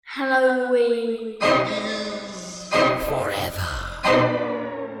Halloween. Forever.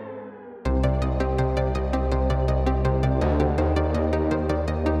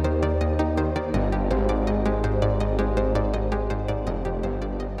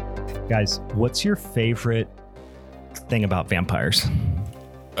 Guys, what's your favorite thing about vampires?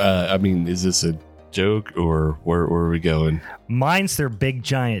 Is this a joke or where are we going? Mine's their big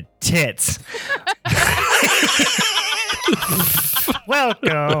giant tits.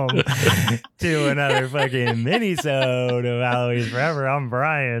 Welcome to another fucking mini-sode of Halloween Forever. I'm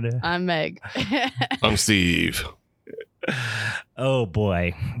Brian. I'm Meg. I'm Steve. Oh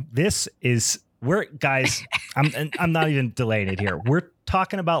boy, guys. I'm not even delaying it here. We're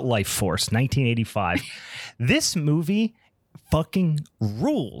talking about Life Force, 1985. This movie fucking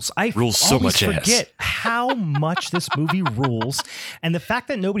rules. I rules so always much forget how much this movie rules, and the fact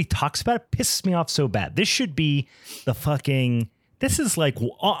that nobody talks about it pisses me off so bad. This should be the fucking. This is like,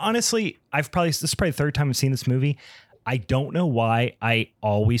 honestly, this is probably the third time I've seen this movie. I don't know why I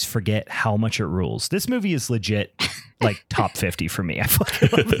always forget how much it rules. This movie is legit like top 50 for me. I fucking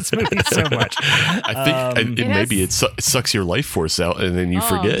love this movie so much. I think it sucks your life force out and then you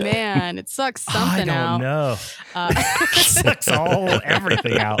forget. Oh man, it sucks something out. I don't know. It sucks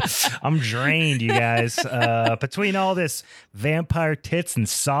everything out. I'm drained, you guys. Between all this vampire tits and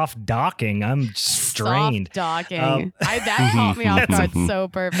soft docking, I'm just drained. Soft docking. That caught me off guard so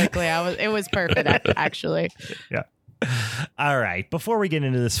perfectly. It was perfect, actually. Yeah. All right. Before we get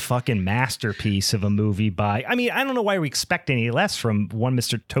into this fucking masterpiece of a movie I don't know why we expect any less from one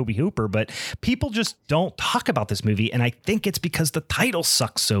Mr. Toby Hooper, but people just don't talk about this movie. And I think it's because the title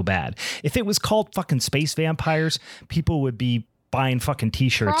sucks so bad. If it was called fucking Space Vampires, people would be buying fucking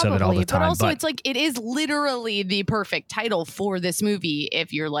t-shirts of it all the time. But also it's like, it is literally the perfect title for this movie.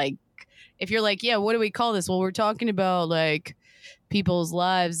 If you're like, yeah, what do we call this? Well, we're talking about like people's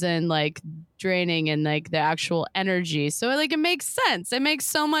lives and like draining and like the actual energy. So like it makes sense. It makes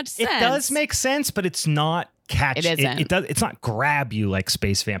so much sense. It does make sense, but it's not catchy. It isn't. It's not grab you like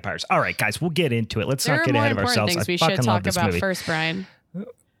Space Vampires. All right, guys, we'll get into it. Let's not get ahead of ourselves. Things we should talk about first, Brian.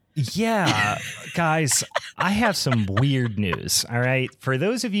 Yeah, guys, I have some weird news. All right. For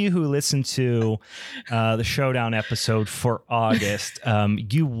those of you who listen to the Showdown episode for August,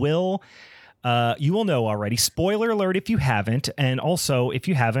 you will know already. Spoiler alert if you haven't. And also, if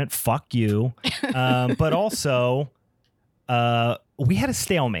you haven't, fuck you. But also, we had a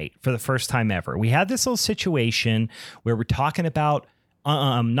stalemate for the first time ever. We had this little situation where we're talking about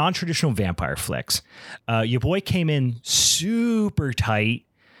non-traditional vampire flicks. Your boy came in super tight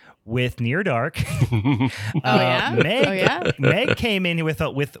with Near Dark. Meg came in with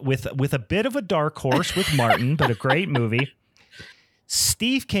a bit of a dark horse with Martin, but a great movie.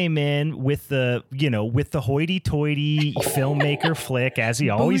 Steve came in with the hoity-toity filmmaker flick, as he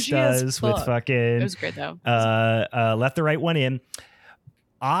always does, with fucking. It was great though. Let the Right One In.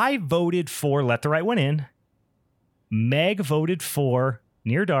 I voted for Let the Right One In. Meg voted for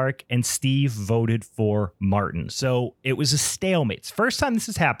Near Dark, and Steve voted for Martin. So it was a stalemate. It's the first time this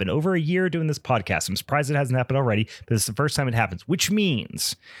has happened. Over a year doing this podcast. I'm surprised it hasn't happened already, but this is the first time it happens, which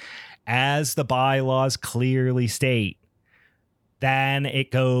means, as the bylaws clearly state, then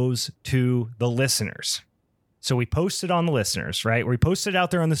it goes to the listeners. So we posted on the listeners, right? We posted out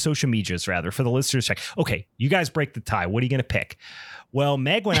there on the social medias, rather, for the listeners to check. Okay, you guys break the tie. What are you going to pick? Well,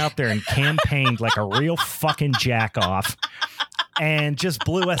 Meg went out there and campaigned like a real fucking jack off and just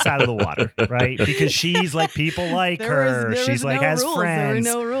blew us out of the water, right? Because she's like, people like her. She's like, has friends.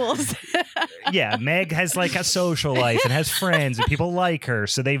 There were no rules. Yeah, Meg has like a social life and has friends and people like her.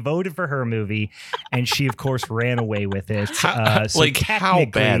 So they voted for her movie and she, of course, ran away with it. How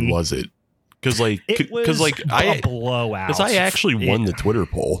bad was it? Because a blowout. Because I actually won the Twitter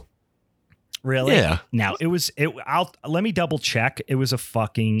poll. Really? Yeah. Now let me double check. It was a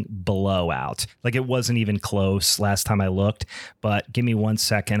fucking blowout. Like it wasn't even close last time I looked, but give me 1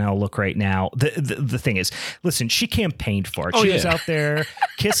 second. I'll look right now. The thing is, listen, she campaigned for it. She was out there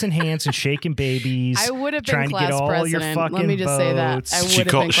kissing hands and shaking babies. I would have been trying class to get all president. your fucking Let me just say that. votes. I would have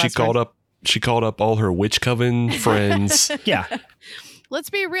been class president. She called up all her witch coven friends. Yeah. Let's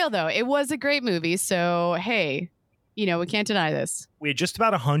be real though. It was a great movie. So hey, we can't deny this. We had just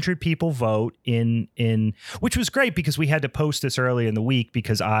about 100 people vote in, which was great because we had to post this early in the week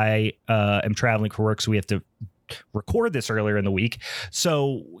because I am traveling for work. So we have to record this earlier in the week.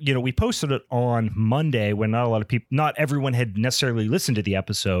 So, we posted it on Monday when not everyone had necessarily listened to the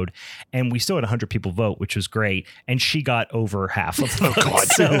episode, and we still had 100 people vote, which was great. And she got over half of the vote.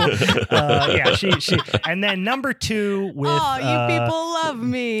 So, she, and then number 2 with, you people love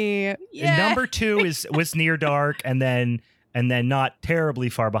me. Yeah. Number 2 was Near Dark. And then and then not terribly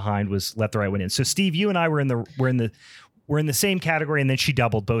far behind was Let the Right One In. So Steve, you and I were in the same category, and then she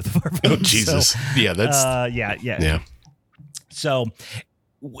doubled both of our votes. Oh Jesus! So, Yeah, that's yeah. So,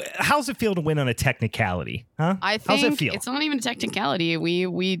 how's it feel to win on a technicality? Huh? I how's it think feel? it's not even a technicality.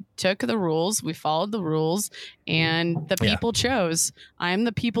 We took the rules, we followed the rules, and the people chose. I'm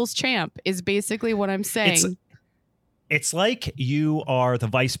the people's champ. Is basically what I'm saying. It's like you are the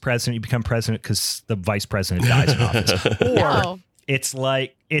vice president. You become president because the vice president dies in office. Or No. it's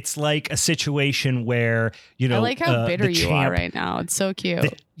like a situation where, you know, I like how bitter the you champ, are right now. It's so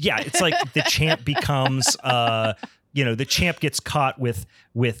cute. It's like the champ becomes, the champ gets caught with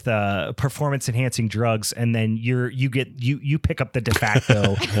performance enhancing drugs, and then you pick up the de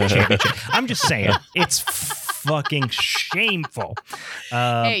facto championship. I'm just saying, it's fucking shameful.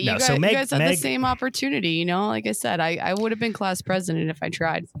 Hey, you guys had Meg, the same opportunity. You know, like I said, I would have been class president if I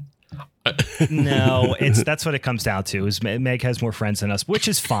tried. No, that's what it comes down to. Is Meg has more friends than us, which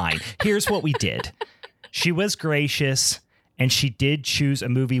is fine. Here's what we did. She was gracious, and she did choose a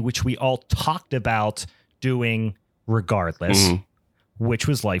movie which we all talked about doing regardless, which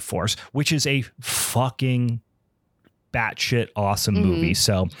was Life Force, which is a fucking batshit awesome movie.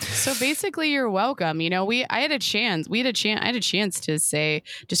 So basically, you're welcome. You know, I had a chance to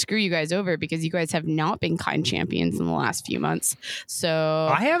screw you guys over because you guys have not been kind champions in the last few months. So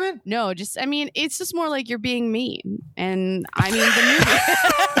I haven't. No, it's just more like you're being mean, and I mean the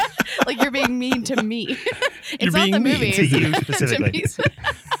movie, like you're being mean to me. It's not the movie, to you specifically. To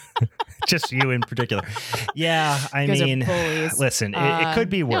me. Just you in particular. Yeah, I mean, listen, it could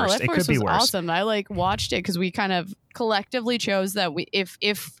be worse. No, it could be worse. Awesome. I watched it because we kind of collectively chose that if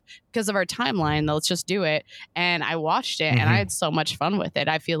because of our timeline, let's just do it. And I watched it, and I had so much fun with it.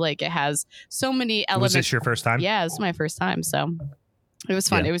 I feel like it has so many elements. Was this your first time? Yeah, this is my first time. So it was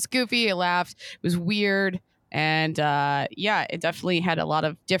fun. Yeah. It was goofy. I laughed. It was weird. And it definitely had a lot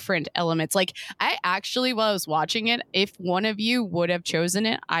of different elements. Like, I actually, while I was watching it, if one of you would have chosen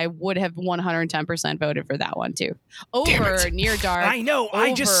it, I would have 110% voted for that one too. Over Near Dark. I know.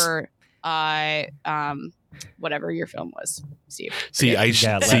 Whatever your film was, Steve.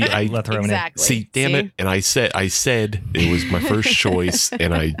 Exactly. See, damn it! And I said it was my first choice,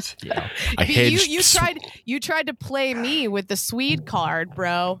 and I hedged. You tried to play me with the Swede card,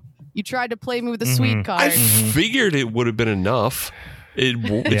 bro. You tried to play me with the Swede card. I figured it would have been enough.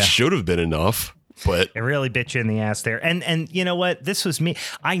 It should have been enough, but it really bit you in the ass there. And you know what? This was me.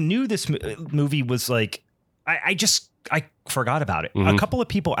 I knew this movie was like, I forgot about it. A couple of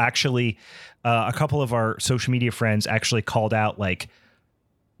people actually, a couple of our social media friends actually called out, like,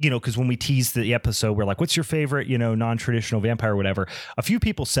 you know, because when we teased the episode, we're like, what's your favorite, you know, non-traditional vampire or whatever? A few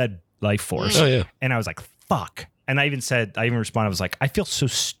people said Life Force. Oh, yeah. And I was like, fuck. And I even responded, I was like, I feel so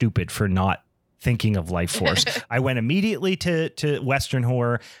stupid for not thinking of Life Force. I went immediately to Western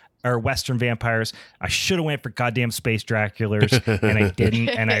horror or Western vampires. I should have went for goddamn space Draculas, and I didn't,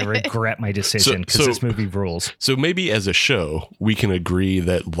 and I regret my decision because this movie rules. So maybe as a show, we can agree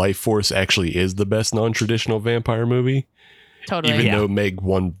that Life Force actually is the best non-traditional vampire movie. Totally. Even though Meg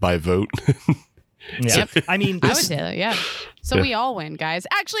won by vote. Yeah. Yep. I mean, I would say that, yeah. So we all win, guys.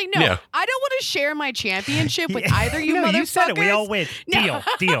 Actually, no. Yeah. I don't want to share my championship with either you motherfuckers. You said it. We all win. No.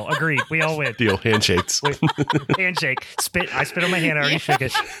 Deal. Agreed. We all win. Deal. Handshakes. Handshake. I spit on my hand. I already shook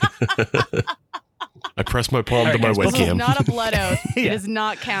it. I pressed my palm to my This is webcam. not a blood oath. It does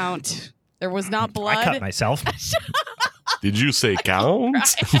not count. There was not blood. I cut myself. Did you say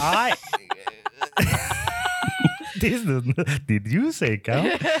count? Did you say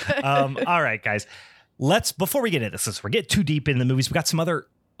count? All right, guys. Before we get into this, we're getting too deep in the movies. We got some other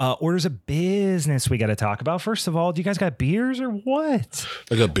orders of business we got to talk about. First of all, do you guys got beers or what?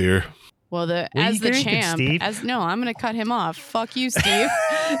 I got beer. Well, What are as you the drinking, champ, Steve? I'm going to cut him off. Fuck you, Steve.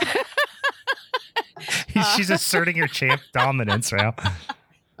 She's asserting her champ dominance now.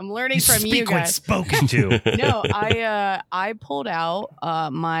 I'm learning from you Speak when guys. spoken to. No, I pulled out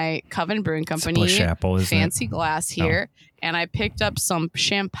my Coven Brewing Company Splish apple, isn't fancy glass here, and I picked up some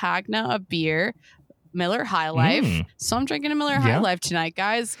Champagna of beer, Miller High Life. So I'm drinking a Miller High Life tonight,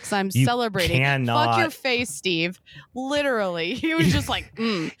 guys, because I'm celebrating. Fuck your face, Steve. Literally, he was just like,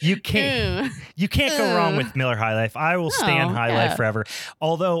 You can't go wrong with Miller High Life. I will stand High Life forever.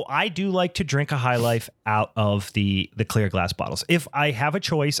 Although I do like to drink a High Life out of the clear glass bottles. If I have a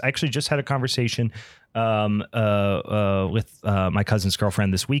choice, I actually just had a conversation with my cousin's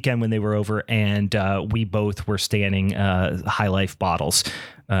girlfriend this weekend when they were over, and we both were standing High Life bottles.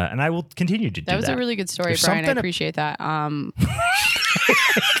 And I will continue to do that. That was a really good story, Brian. I appreciate that.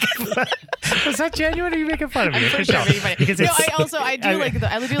 Was that genuine? Or are you making fun of me? I'm for sure making fun of you. Because No, it's- I do like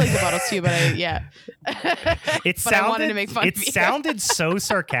the bottles too, but It but sounded, I wanted to make fun it of you. sounded so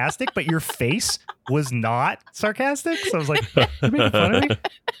sarcastic, but your face was not sarcastic. So I was like, you making fun of me?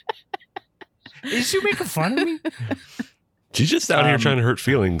 Is you making fun of me? She's just out here trying to hurt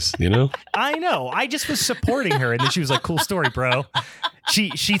feelings, you know? I know. I just was supporting her, and then she was like, "Cool story, bro." She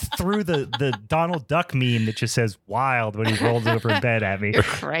threw the Donald Duck meme that just says "wild" when he rolled over in bed at me. You're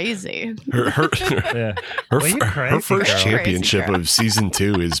crazy. Her Yeah. Well, you crazy, her first girl. championship Crazy girl. of season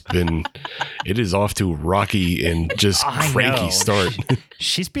 2 it is off to a rocky and just I cranky know. start.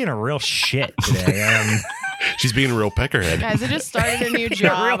 She's being a real shit today. She's being a real peckerhead. Guys, I just started a new You're a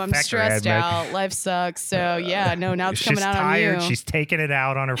job. real I'm peckerhead, stressed man. out. Life sucks. So yeah, no, now it's She's coming out tired. on you. She's taking it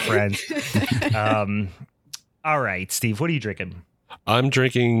out on her friends. All right, Steve, what are you drinking? I'm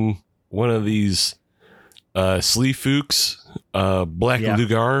drinking one of these Slee Fuchs Black Yeah.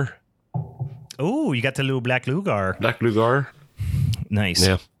 Lugar. Oh, you got the little black Lugar. Black Lugar. Nice.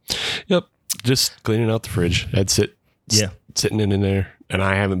 Yeah. Yep. Just cleaning out the fridge. That's it. Yeah. Sitting in there. And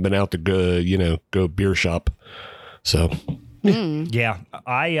I haven't been out to go beer shop. So Yeah,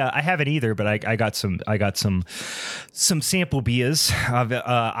 I haven't either, but I got some sample beers.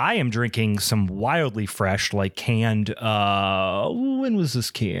 I am drinking some wildly fresh, like canned. When was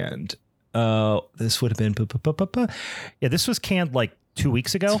this canned? This would have been. Yeah, this was canned like 2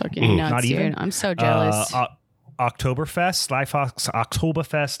 weeks ago. It's fucking nuts, Not dude. even. I'm so jealous. Oktoberfest, Sly Fox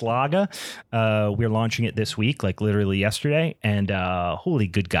Oktoberfest Lager. We're launching it this week, like literally yesterday. And holy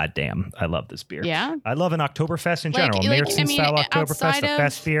good goddamn, I love this beer. Yeah. I love an Oktoberfest in general. Märzen style Oktoberfest, the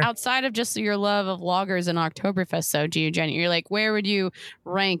best beer. outside of just your love of lagers and Oktoberfest, so do you, Jenny? You're like, where would you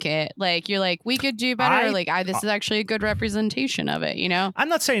rank it? Like, you're like, we could do better. This is actually a good representation of it, you know? I'm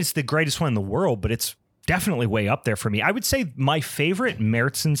not saying it's the greatest one in the world, but it's definitely way up there for me. I would say my favorite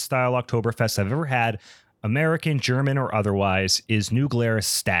Märzen style Oktoberfest I've ever had, American, German, or otherwise, is New Glarus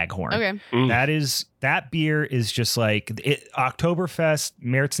Staghorn. Okay. That beer is just like it. Oktoberfest,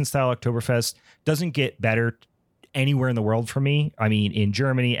 Märzen style Oktoberfest doesn't get better anywhere in the world for me. I mean, in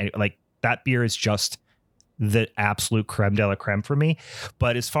Germany, like that beer is just the absolute creme de la creme for me.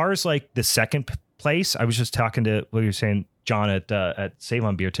 But as far as like the second place, I was just talking to what you were saying, John, at Save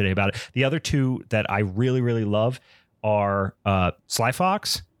on Beer today about it. The other two that I really, really love are Sly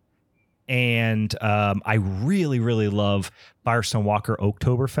Fox. And I really, really love Firestone Walker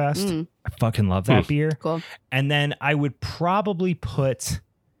Oktoberfest. I fucking love that beer. Cool. And then I would probably put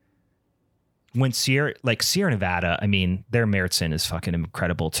when Sierra Nevada, I mean, their Märzen is fucking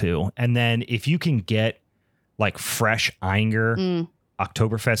incredible too. And then if you can get like fresh Einger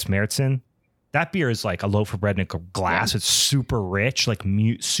Oktoberfest Märzen, that beer is like a loaf of bread in a glass. Yeah. It's super rich, like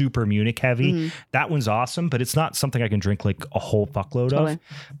super Munich heavy. That one's awesome, but it's not something I can drink like a whole fuckload of.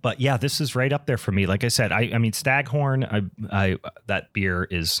 But yeah, this is right up there for me. Like I said, I mean, Staghorn, that beer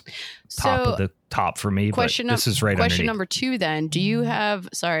is top of the top for me. But this is right Question underneath. number 2 then. Do you have,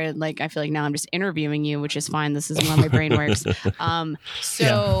 sorry, like I feel like now I'm just interviewing you, which is fine. This is how my brain works.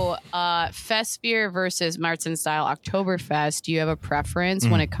 Fest beer versus Märzen style Oktoberfest. Do you have a preference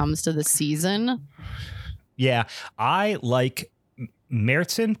when it comes to the season? Yeah, I like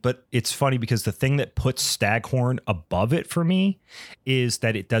Märzen, but it's funny because the thing that puts Staghorn above it for me is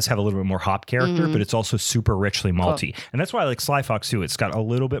that it does have a little bit more hop character, but it's also super richly malty. Cool. And that's why I like Sly Fox too. It's got a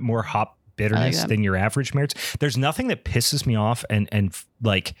little bit more hop bitterness than your average Märzen. There's nothing that pisses me off and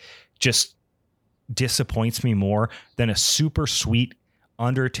like just disappoints me more than a super sweet,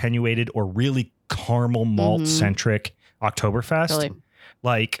 under attenuated or really caramel malt centric Oktoberfest. Totally.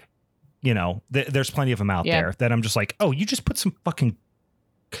 Like, you know, there's plenty of them out there that I'm just like, oh, you just put some fucking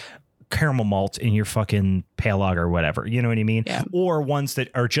caramel malt in your fucking pale lager or whatever. You know what I mean? Yeah. Or ones that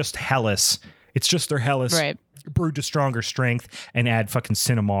are just Helles. It's just their Helles brewed to stronger strength and add fucking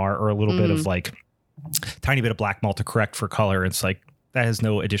Cinnamar or a little bit of like tiny bit of black malt to correct for color. It's like that has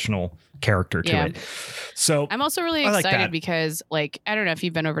no additional character to it. So I'm also really excited because, like, I don't know if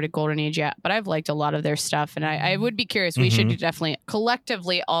you've been over to Golden Age yet, but I've liked a lot of their stuff, and I would be curious. We should definitely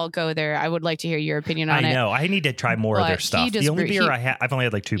collectively all go there. I would like to hear your opinion on it. I know. I need to try more of their stuff. The only beer I've only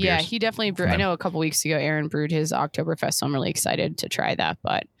had like 2 beers. Yeah, he definitely brewed. I know a couple weeks ago, Aaron brewed his Oktoberfest, so I'm really excited to try that.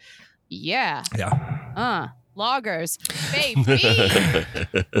 But yeah. Lagers, baby.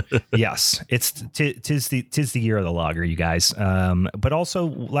 Yes, tis the year of the lager, you guys. But also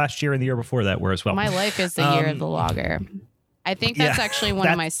last year and the year before that were as well. My life is the year of the lager. I think that's actually one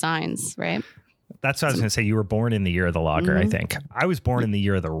of my signs, right? That's what I was going to say. You were born in the year of the lager, I think. I was born in the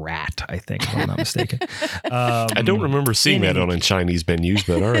year of the rat, I think, if I'm not mistaken. I don't remember seeing that on a Chinese menus,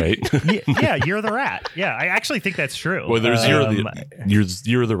 but all right. Yeah, year of the rat. Yeah, I actually think that's true. Well, there's year of the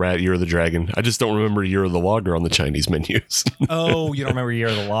rat, year of the dragon. I just don't remember year of the lager on the Chinese menus. Oh, you don't remember year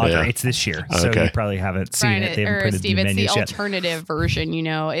of the lager? Yeah. It's this year, so you probably haven't seen Brian, it. They haven't or printed Steve, the it's the menus yet. alternative version.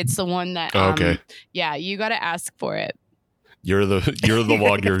 It's the one that. Okay. Yeah, you got to ask for it. Year of the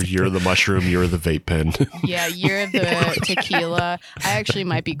lager, year of the mushroom, year of the vape pen. Yeah, year of the tequila. I actually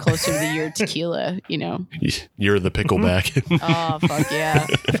might be closer to the year of tequila. Year of the pickleback. Oh, fuck yeah.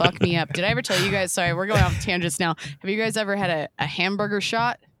 Fuck me up. Did I ever tell you guys? Sorry, we're going off tangents now. Have you guys ever had a hamburger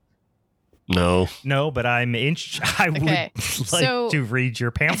shot? No, but I would like to read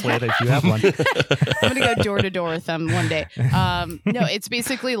your pamphlet if you have one. I'm gonna go door to door with them one day. No, it's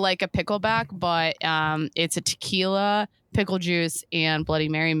basically like a pickleback, but it's a tequila, pickle juice, and Bloody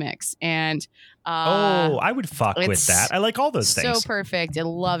Mary mix. And I would fuck with that. I like all those things. So perfect. I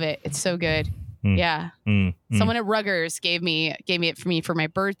love it. It's so good. Yeah. Someone at Ruggers gave me it for me for my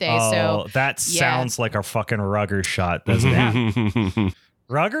birthday. So that sounds like a fucking Ruggers shot, doesn't it?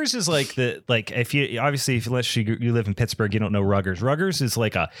 Ruggers is like if you unless you live in Pittsburgh, you don't know Ruggers. Ruggers is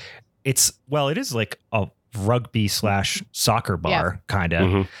like it is like a rugby / soccer bar kind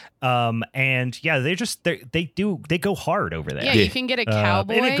of. And yeah, they go hard over there. Yeah, you can get a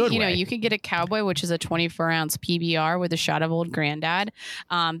cowboy. In a good way. You can get a cowboy, which is a 24-ounce PBR with a shot of Old Grandad.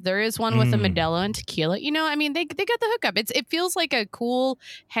 There is one with a Modelo and tequila. They got the hookup. It feels like a cool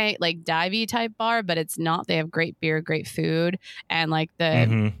like divey type bar, but it's not. They have great beer, great food, and like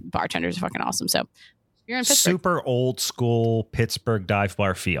the bartenders are fucking awesome. So you're in Pittsburgh. Super old school Pittsburgh dive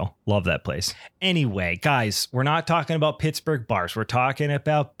bar feel. Love that place. Anyway, guys, we're not talking about Pittsburgh bars. We're talking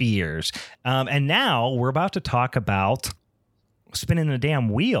about beers. And now we're about to talk about spinning a damn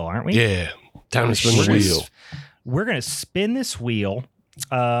wheel, aren't we? Yeah. Time to spin the wheel. We're going to spin this wheel.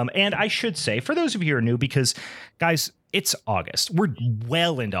 And I should say, for those of you who are new, because guys, it's August. We're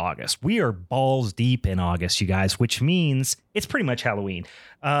well into August. We are balls deep in August, you guys, which means it's pretty much Halloween.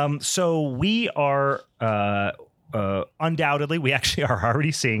 So we are undoubtedly, we actually are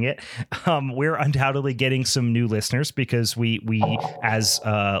already seeing it. We're undoubtedly getting some new listeners because we as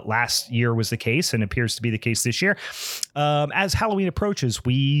last year was the case and appears to be the case this year. As Halloween approaches,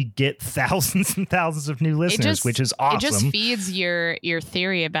 we get thousands and thousands of new listeners, which is awesome. It just feeds your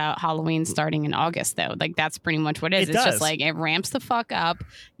theory about Halloween starting in August, though. Like that's pretty much what it is. It's just like it ramps the fuck up.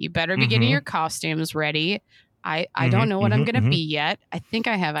 You better be getting your costumes ready. I don't know what I'm gonna be yet. I think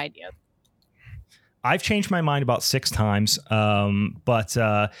I have ideas. I've changed my mind about 6 times, but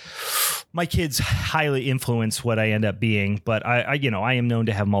my kids highly influence what I end up being. But I am known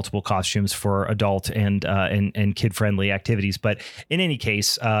to have multiple costumes for adult and kid friendly activities. But in any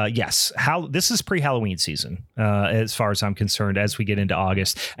case, yes, this is pre-Halloween season as far as I'm concerned. As we get into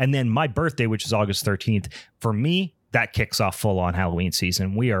August, and then my birthday, which is August 13th, for me, that kicks off full on Halloween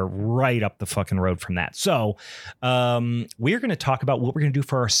season. We are right up the fucking road from that. So we're going to talk about what we're going to do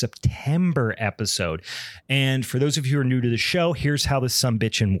for our September episode. And for those of you who are new to the show, here's how this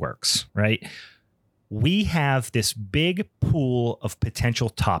sumbitchin' works, right? We have this big pool of potential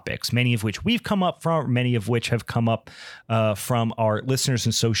topics, many of which we've come up from, many of which have come up from our listeners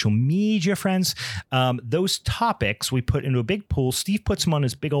and social media friends. Those topics we put into a big pool. Steve puts them on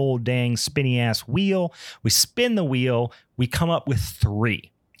his big old dang spinny ass wheel. We spin the wheel. We come up with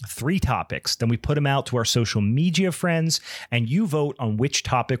three topics. Then we put them out to our social media friends, and you vote on which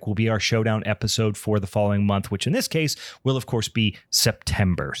topic will be our showdown episode for the following month, which in this case will, of course, be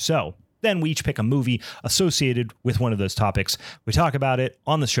September. So then we each pick a movie associated with one of those topics. We talk about it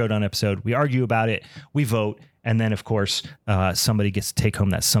on the showdown episode. We argue about it. We vote. And then, of course, somebody gets to take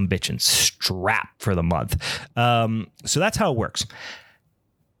home that sumbitchin' strap for the month. So that's how it works.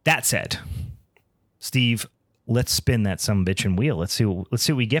 That said, Steve, let's spin that sumbitchin' wheel. Let's see what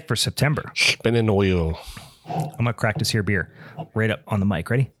we get for September. Spinning the wheel. I'm going to crack this here beer right up on the mic.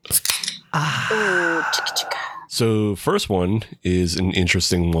 Ready? So first one is an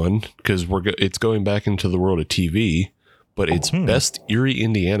interesting one because it's going back into the world of TV, but it's best Erie,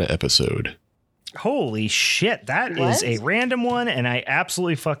 Indiana episode. Holy shit, that is a random one, and I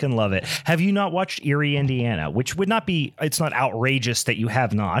absolutely fucking love it. Have you not watched Erie, Indiana? Which would not be, it's not outrageous that you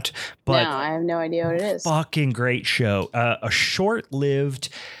have not, but no, I have no idea what it is. Fucking great show. A short-lived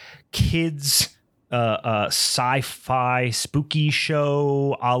kids sci-fi spooky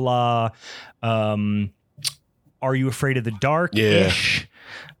show a la Are You Afraid of the Dark-ish?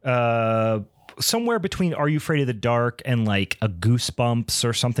 Yeah. Somewhere between Are You Afraid of the Dark and like a Goosebumps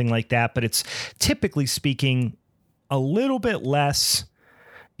or something like that. But it's typically speaking a little bit less,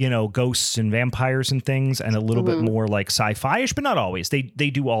 ghosts and vampires and things, and a little bit more like sci-fi-ish, but not always. They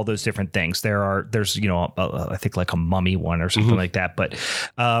do all those different things. There's I think like a mummy one or something like that. But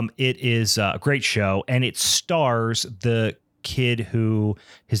it is a great show, and it stars the kid who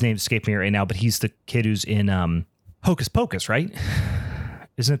his name escaped me right now, but he's the kid who's in Hocus Pocus, right?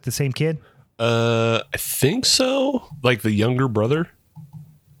 Isn't it the same kid? I think so. Like the younger brother.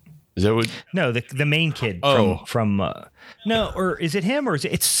 Is that what? No, the main kid from no, or is it him, or is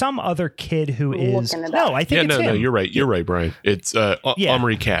it's some other kid who is? No, I think it's him. No, you're right. You're right, Brian. It's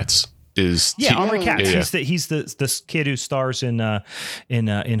Omri Katz is. Omri Katz. He's the kid who stars in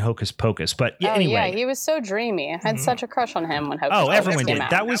Hocus Pocus. But anyway, yeah, he was so dreamy. I had such a crush on him when Hocus Pocus everyone did.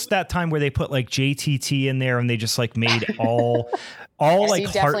 Out. That was that time where they put like JTT in there, and they just like made all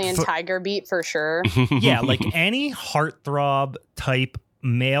like definitely in Tiger Beat for sure. Yeah, like any heartthrob type.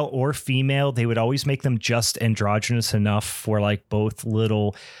 Male or female, they would always make them just androgynous enough for like both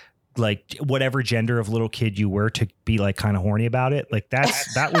little, like whatever gender of little kid you were to be like kind of horny about it. Like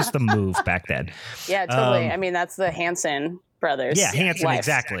that was the move back then. Yeah, totally. I mean, that's the Hanson brothers. Yeah, Hanson,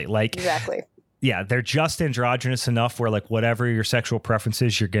 exactly. Like exactly. Yeah, they're just androgynous enough where like whatever your sexual preference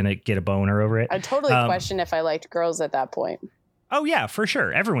is, you're gonna get a boner over it. I totally question if I liked girls at that point. Oh yeah, for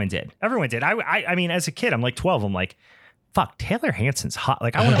sure. Everyone did. I mean, as a kid, I'm like 12. I'm like, fuck, Taylor Hanson's hot.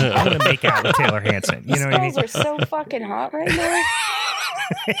 Like I want to make out with Taylor Hanson. You know what I mean? These girls are so fucking hot right now.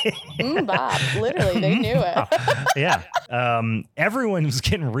 Bob, literally, they knew it. Yeah, everyone was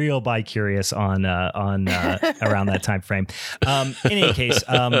getting real bi-curious on around that time frame. In any case,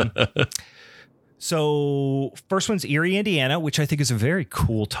 so first one's Erie, Indiana, which I think is a very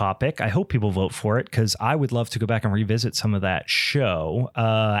cool topic. I hope people vote for it because I would love to go back and revisit some of that show.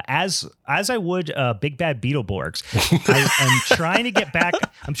 As I would Big Bad Beetleborgs. I'm trying to get back.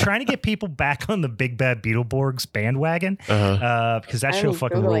 I'm trying to get people back on the Big Bad Beetleborgs bandwagon because that show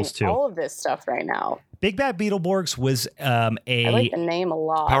fucking rules too. All of this stuff right now. Big Bad Beetleborgs was I like the name a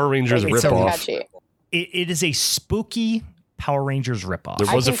lot. Power Rangers ripoff. It is a spooky Power Rangers ripoff.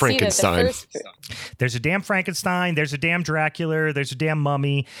 There was a Frankenstein. There's a damn Frankenstein. There's a damn Dracula. There's a damn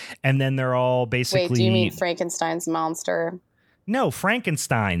mummy, and then they're all basically. Wait, do you mean Frankenstein's monster? No,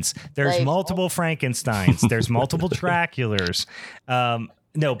 Frankensteins. There's multiple Frankensteins. There's multiple Draculas.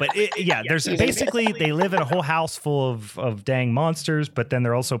 No, but there's basically they live in a whole house full of dang monsters, but then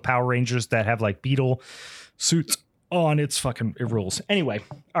they're also Power Rangers that have like beetle suits on. It rules. Anyway,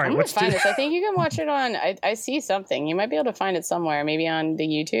 all right. I'm gonna find this. I think you can watch it on. I see something. You might be able to find it somewhere, maybe on the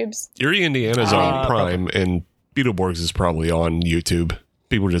YouTubes. Erie, Indiana's on Prime, and Beetleborgs is probably on YouTube.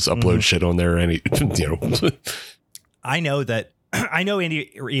 People just upload shit on there, and I know that. I know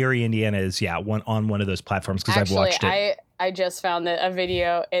Erie, Indiana is one of those platforms because I've watched it. I just found a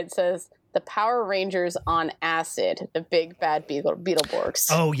video. It says the Power Rangers on acid, the Big Bad Beetleborgs.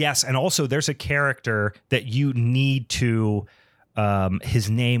 Oh yes, and also there's a character that you need to. His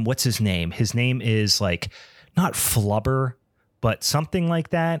name. What's his name? His name is like not Flubber, but something like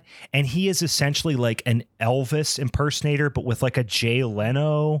that. And he is essentially like an Elvis impersonator, but with like a Jay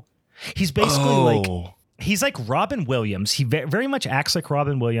Leno. He's basically like. He's like Robin Williams. He very much acts like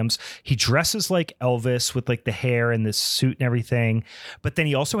Robin Williams. He dresses like Elvis with like the hair and the suit and everything. But then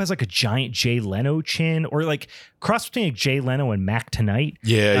he also has like a giant Jay Leno chin, or like cross between like Jay Leno and Mac Tonight.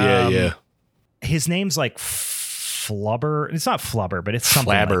 Yeah. His name's like Flubber. It's not Flubber, but it's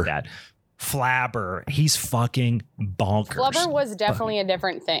something like that. Flabber. He's fucking bonkers. Flubber was definitely a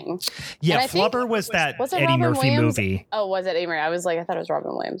different thing. Yeah, Flubber was that Eddie Robin Murphy Williams? movie. Oh, was it Eddie Murphy? I thought it was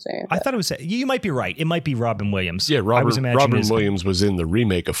Robin Williams. I thought it was. You might be right. It might be Robin Williams. Yeah, Robin Williams was in the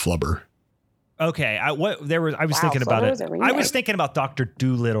remake of Flubber. Okay, I was thinking about it. I was thinking about Dr.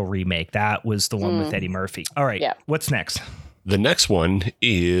 Dolittle remake. That was the one with Eddie Murphy. All right, what's next? The next one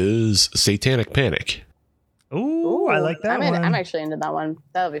is Satanic Panic. Ooh, I like that one. I'm actually into that one.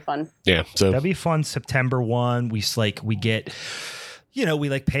 That'll be fun. Yeah, so that'll be fun. September 1, we get, we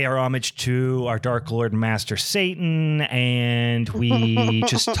like pay our homage to our Dark Lord and Master Satan, and we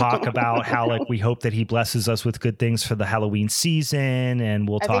just talk about how like we hope that he blesses us with good things for the Halloween season, and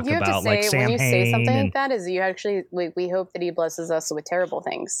we'll talk about like Sam Hain. When you say something like that, is you actually we hope that he blesses us with terrible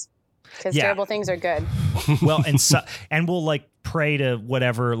things, because terrible things are good. Well, and we'll like pray to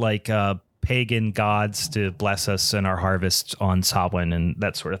whatever like pagan gods to bless us and our harvests on Samhain and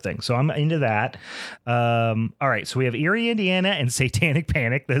that sort of thing. So I'm into that. All right. So we have Erie, Indiana and Satanic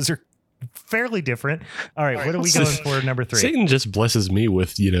Panic. Those are fairly different. All right. What are we going for number 3? Satan just blesses me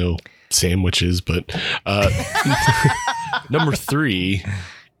with, sandwiches, but number 3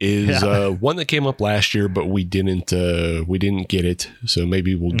 is one that came up last year, but we didn't get it. So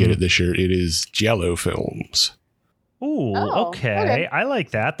maybe we'll get it this year. It is Giallo films. Ooh, Oh, okay. okay. I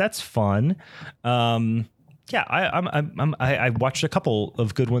like that. That's fun. Yeah, I watched a couple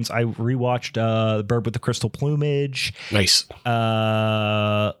of good ones. I rewatched The Bird with the Crystal Plumage. Nice.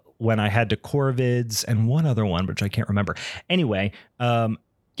 When I had to Corvids, and one other one, which I can't remember. Anyway,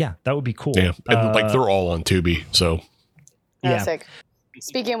 yeah, that would be cool. Yeah, and like they're all on Tubi, so Yeah. Sick.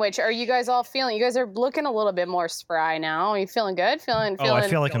 Speaking of which, are you guys all feeling? You guys are looking a little bit more spry now. Are you feeling good? Feeling? Oh, I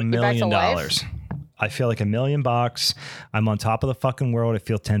feel like $1 you're back to million. life? I feel like $1 million. I'm on top of the fucking world. I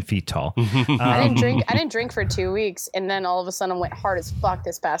feel 10 feet tall. I didn't drink for 2 weeks, and then all of a sudden went hard as fuck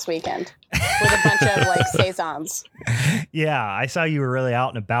this past weekend with a bunch of like saisons. Yeah, I saw you were really out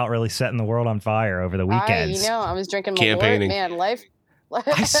and about, really setting the world on fire over the weekends. I was drinking Malort. Campaigning. Man, life.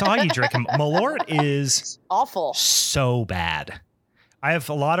 I saw you drinking. Malort is Awful. so bad. I have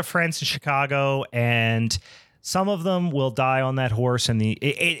a lot of friends in Chicago, and some of them will die on that horse, and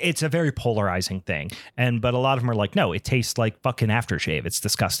it's a very polarizing thing. But a lot of them are like, no, it tastes like fucking aftershave. It's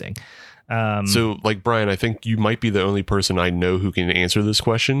disgusting. So, like, Brian, I think you might be the only person I know who can answer this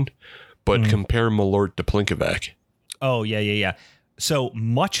question, but compare Malort to Plinkovac. Oh, yeah. So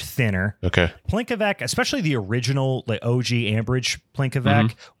much thinner. Okay. Plinkovac, especially the original like OG Ambridge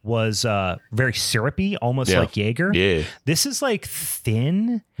Plinkovac, was very syrupy, almost like Jaeger. Yeah. This is like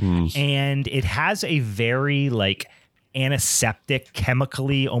thin, and it has a very like antiseptic,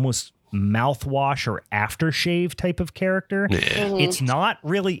 chemically almost mouthwash or aftershave type of character. Yeah. It's not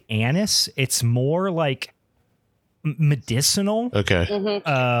really anise. It's more like medicinal. Okay.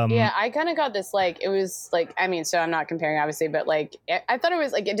 Yeah, I kind of got this like it was like so I'm not comparing obviously, but like I thought it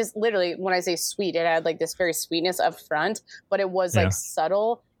was like it just literally when I say sweet, it had like this very sweetness up front, but it was like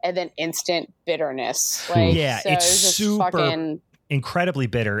subtle and then instant bitterness. Like Yeah, so it's it was just super fucking incredibly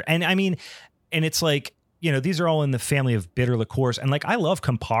bitter. And I mean, and it's like, these are all in the family of bitter liqueurs. And like I love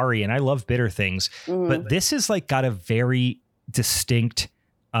Campari and I love bitter things, but this is like got a very distinct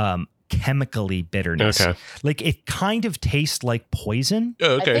chemically bitterness. Okay. Like it kind of tastes like poison.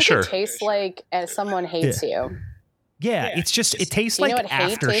 Oh, I okay, think sure. it tastes like someone hates you. Yeah, it's just it tastes You know like what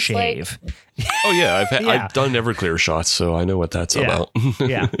hate tastes aftershave. Oh yeah, Yeah. I've done Everclear shots, so I know what that's about.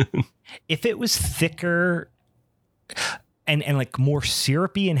 Yeah. If it was thicker and like more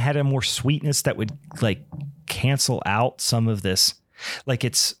syrupy and had a more sweetness that would like cancel out some of this, like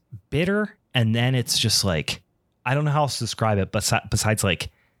it's bitter and then it's just like, I don't know how else to describe it besides like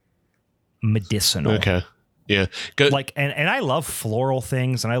medicinal. Okay. Yeah. Good. Like, and I love floral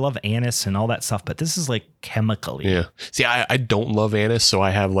things and I love anise and all that stuff, but this is like chemically. Yeah. See, I don't love anise, so I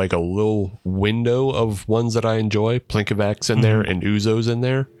have like a little window of ones that I enjoy. Plinkovac's in there and Ouzo's in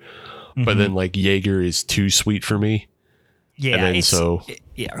there. But then like Jaeger is too sweet for me. Yeah. And then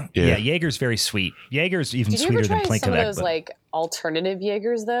Yeah. Jaeger's very sweet. Jaeger's even Did you ever sweeter try than some of Plinkovac. those But like alternative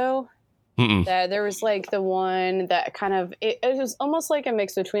Jaegers though? Mm-mm. There was like the one that kind of it was almost like a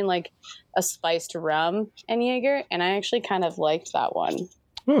mix between like a spiced rum and Jaeger, and I actually kind of liked that one.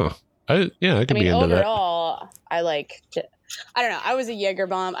 Oh, I could be into overall, I like. I don't know. I was a Jaeger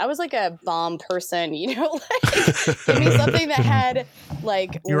bomb. I was like a bomb person, like give me something that had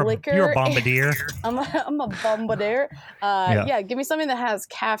like liquor. You're a bombardier. I'm a bombardier. Yeah, give me something that has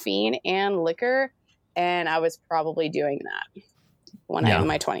caffeine and liquor, and I was probably doing that when I was in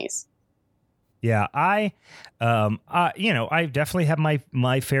my 20s. Yeah, I definitely had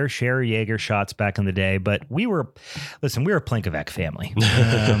my fair share of Jaeger shots back in the day, but we were a Plinkovac family,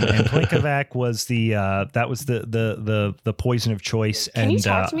 and Plinkovac was the poison of choice. Can you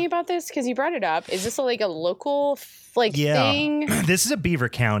talk to me about this? Because you brought it up. Is this like a local thing? This is a Beaver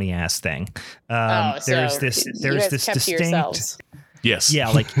County ass thing. There's this distinct. Yes. Yeah,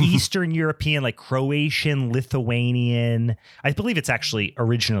 like Eastern European, like Croatian, Lithuanian. I believe it's actually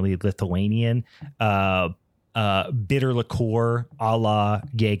originally Lithuanian. Bitter liqueur, a la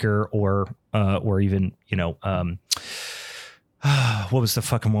Jaeger, or even what was the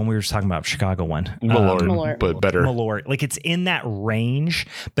fucking one we were talking about? Chicago one, Malort, but better. Malort, like it's in that range,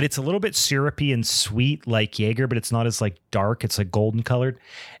 but it's a little bit syrupy and sweet like Jaeger, but it's not as like dark. It's like golden colored.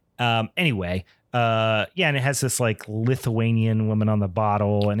 Anyway. And it has this like Lithuanian woman on the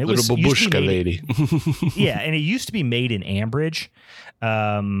bottle, and it was babushka lady. Yeah, and it used to be made in Ambridge,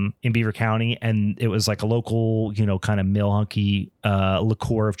 in Beaver County, and it was like a local, kind of mill-hunky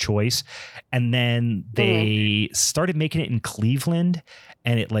liqueur of choice. And then they started making it in Cleveland,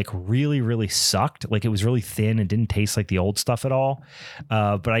 and it like really, really sucked. Like it was really thin and didn't taste like the old stuff at all.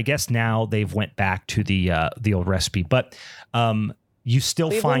 But I guess now they've went back to the old recipe, but you still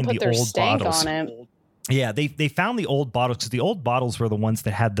find the old bottles. On it. Yeah, they found the old bottles because the old bottles were the ones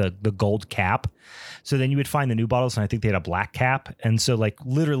that had the gold cap. So then you would find the new bottles, and I think they had a black cap. And so like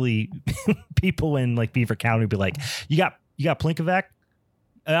literally people in like Beaver County would be like, you got Plinkovac?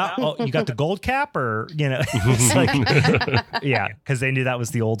 You got the gold cap, or it's like, yeah, because they knew that was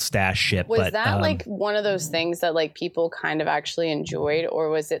the old stash shit. Was that like one of those things that like people kind of actually enjoyed, or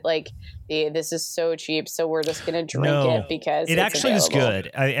was it like this is so cheap, so we're just gonna drink it because it actually was good?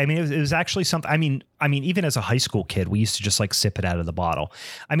 I mean, it was actually something. I mean, even as a high school kid, we used to just like sip it out of the bottle.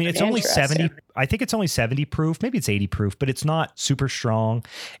 I mean, it's only 70. I think it's only 70 proof. Maybe it's 80 proof, but it's not super strong.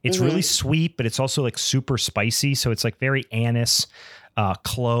 It's really sweet, but it's also like super spicy. So it's like very anise,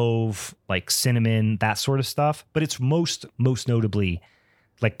 clove, like cinnamon, that sort of stuff. But it's most notably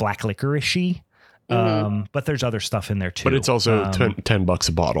like black licorice-y. But there's other stuff in there too. But it's also $10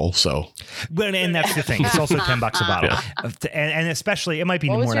 a bottle. So, and that's the thing. It's also $10 a bottle, and especially it might be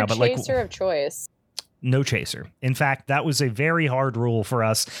more now. But like, chaser of choice? No chaser. In fact, that was a very hard rule for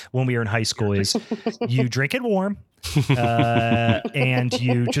us when we were in high school. Is you drink it warm, and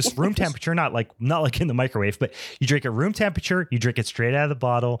you just room temperature, not like in the microwave, but you drink it room temperature. You drink it straight out of the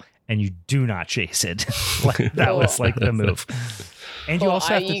bottle, and you do not chase it. That was like the move. And you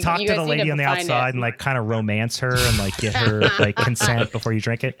also have to talk to the lady on the outside and like kind of romance her and like get her like consent before you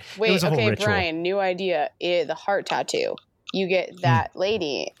drink it. Wait, it was a whole ritual. Brian, new idea. The heart tattoo. You get that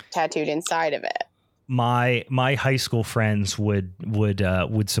lady tattooed inside of it. My high school friends would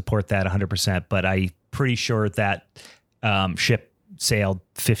support that 100%, but I'm pretty sure that ship sailed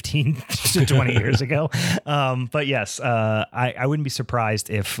 15 to 20 years ago. But yes, I wouldn't be surprised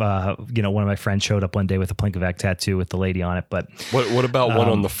if one of my friends showed up one day with a Plinkovac tattoo with the lady on it. But what about one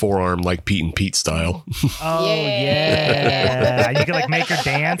on the forearm, like Pete and Pete style? Oh yeah. You can like make her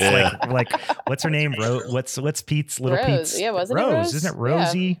dance. Like what's her name? What's Pete's little Rose. Pete's? Yeah, wasn't Rose? it Rose? Isn't it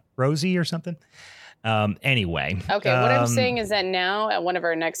Rosie? Yeah. Rosie or something? Anyway. Okay, what I'm saying is that now at one of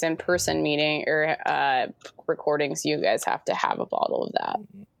our next in-person meeting or recordings, you guys have to have a bottle of that.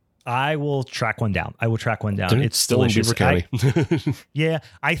 I will track one down. It's still delicious. in Beaver County. Yeah,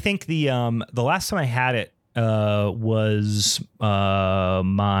 I think the last time I had it was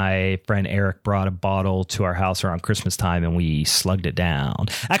my friend Eric brought a bottle to our house around Christmas time, and we slugged it down.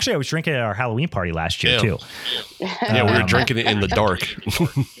 Actually, I was drinking it at our Halloween party last year too. Yeah, we were drinking it in the dark.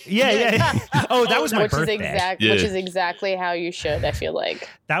 Yeah. Oh, that was my birthday. Which is exactly how you should, I feel like.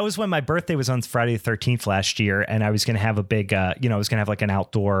 That was when my birthday was on Friday the 13th last year, and I was going to have a big, I was going to have like an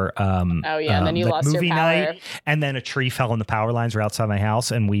outdoor and then you lost movie your power. night, and then a tree fell and the power lines were outside my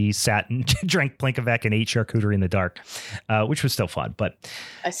house, and we sat and drank Plinkovac and ate charcuterie in the dark, which was still fun. But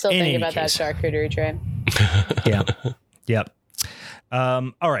I still think about that charcuterie tray. Yeah. Yep.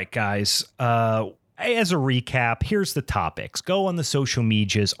 All right, guys. As a recap, here's the topics. Go on the social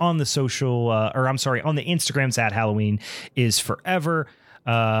medias, on the Instagrams at Halloween is Forever,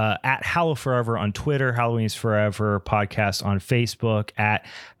 at Hallow Forever on Twitter, Halloween is Forever podcast on Facebook, at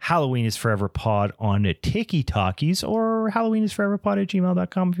Halloween is Forever pod on TikTokies, or Halloween is Forever pod at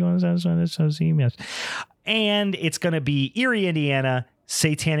gmail.com if you want to send us emails. And it's going to be Erie, Indiana,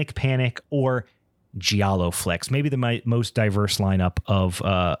 Satanic Panic, or Giallo Flicks, maybe the most diverse lineup of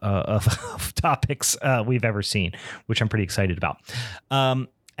topics we've ever seen, which I'm pretty excited about.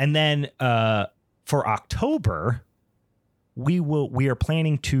 And then for October, we are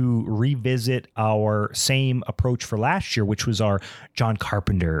planning to revisit our same approach for last year, which was our John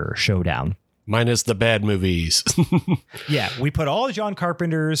Carpenter showdown. Minus the bad movies. Yeah, we put all of John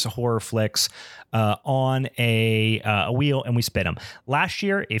Carpenter's horror flicks on a wheel and we spit them. Last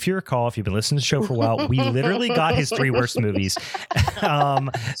year, if you recall, if you've been listening to the show for a while, we literally got his 3 worst movies.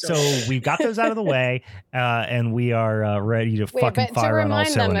 So we've got those out of the way, and we are ready to fucking fire on all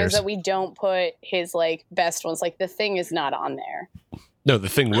cylinders. To remind them is that we don't put his like best ones. Like The Thing is not on there. No, The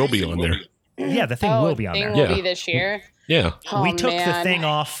Thing will be on there. Yeah, The Thing will be on there. The Thing will be this year. Yeah. We took The Thing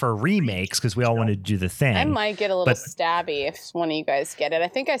off for remakes because we all wanted to do The Thing. I might get a little stabby if one of you guys get it. I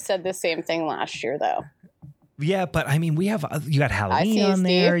think I said the same thing last year, though. Yeah, but I mean, you got Halloween on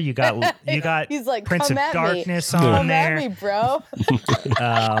there. You got He's like, Prince of Darkness on come there. At me, bro.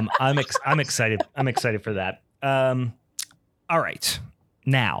 I'm excited. I'm excited for that. All right.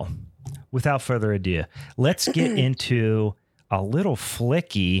 Now, without further ado, let's get into a little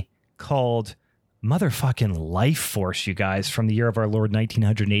flicky called motherfucking Life Force, you guys, from the year of our Lord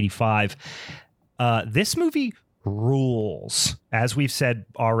 1985. This movie rules, as we've said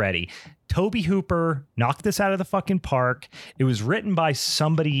already. Tobe Hooper knocked this out of the fucking park. It was written by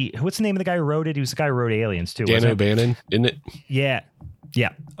somebody. What's the name of the guy who wrote it? He was the guy who wrote Aliens too. Dan O'Bannon, isn't it? Yeah.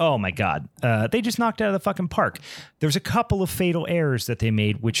 Yeah. Oh my God. They just knocked it out of the fucking park. There's a couple of fatal errors that they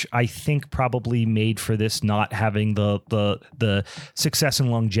made, which I think probably made for this not having the success and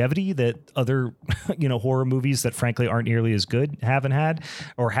longevity that other, horror movies that frankly aren't nearly as good have had.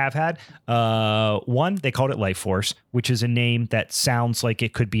 One, they called it Life Force, which is a name that sounds like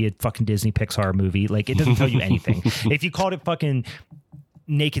it could be a fucking Disney Pixar movie. Like, it doesn't tell you anything. If you called it fucking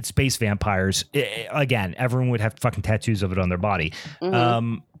Naked Space Vampires, again, everyone would have fucking tattoos of it on their body.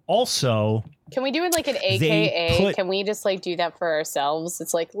 Also, can we do it like an AKA? Can we just like do that for ourselves?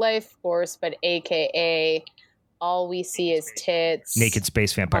 It's like Life Force, but AKA all we see is tits. Naked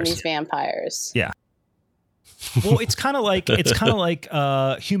Space Vampires. On these vampires. Yeah. Well, it's kind of like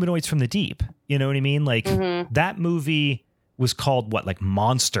Humanoids from the Deep. You know what I mean? Like that movie was called what, like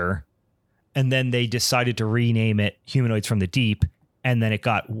Monster, and then they decided to rename it Humanoids from the Deep. And then it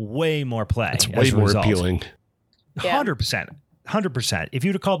got way more play. It's way more appealing. 100%. 100%. If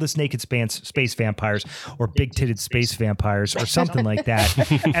you'd have called this Naked Space Vampires or Big Titted Space Vampires or something like that,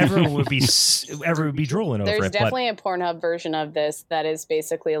 everyone would be drooling over it. There's definitely a Pornhub version of this that is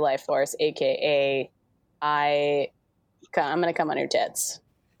basically Life Force, aka I'm gonna come on your tits.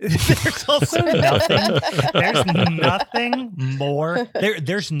 There's also nothing. There's nothing more.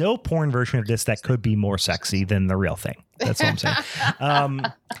 There's no porn version of this that could be more sexy than the real thing. That's what I'm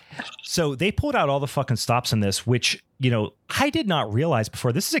saying. So they pulled out all the fucking stops in this, which, I did not realize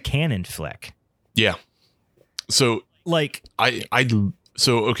before. This is a canon flick. Yeah. So like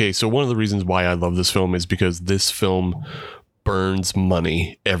so one of the reasons why I love this film is because this film burns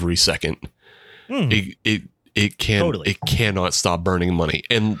money every second. It cannot stop burning money.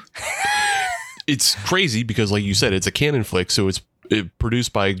 And it's crazy because, like you said, it's a canon flick. So it's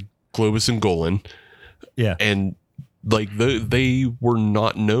produced by Globus and Golan. Yeah. And like they were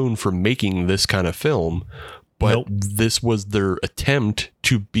not known for making this kind of film, but this was their attempt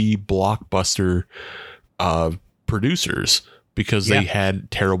to be blockbuster producers. Because they had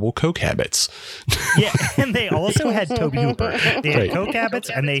terrible coke habits. Yeah, and they also had Tobe Hooper. They had coke habits,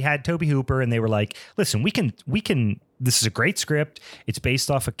 and they had Tobe Hooper, and they were like, "Listen, we can. This is a great script. It's based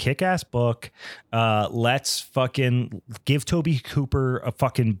off a kick-ass book. Let's fucking give Tobe Hooper a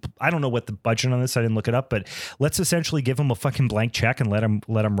fucking. I don't know what the budget on this. I didn't look it up, but let's essentially give him a fucking blank check and let him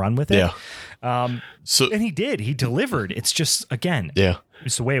run with it. Yeah. And he did. He delivered. It's just again. Yeah.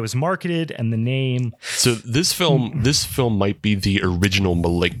 It's the way it was marketed and the name. So this film might be the original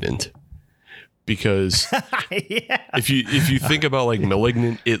Malignant, because if you think about like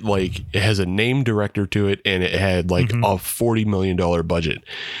Malignant, it has a name director to it, and it had like a $40 million budget.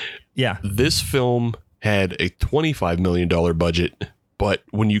 Yeah, this film had a $25 million budget, but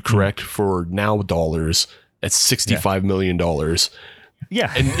when you correct for now dollars, that's $65 million.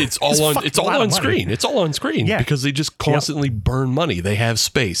 Yeah, and it's all on screen. It's all on screen because they just constantly burn money. They have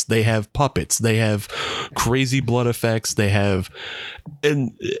space. They have puppets. They have crazy blood effects. They have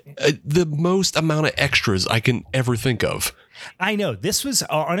the most amount of extras I can ever think of. I know. This was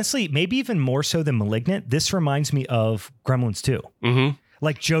honestly maybe even more so than Malignant. This reminds me of Gremlins 2. Mm-hmm.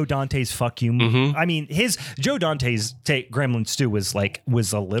 Like Joe Dante's "fuck you." Mm-hmm. I mean, Joe Dante's Gremlins 2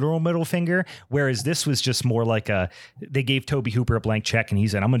 was a literal middle finger, whereas this was just more like they gave Tobe Hooper a blank check and he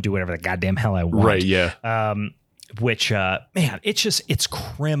said, "I'm gonna do whatever the goddamn hell I want." Right? Yeah. Which man, it's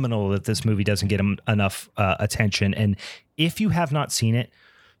criminal that this movie doesn't get enough attention. And if you have not seen it,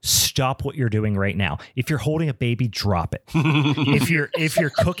 stop what you're doing right now. If you're holding a baby, drop it. if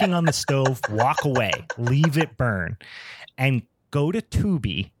you're cooking on the stove, walk away, leave it burn, and go to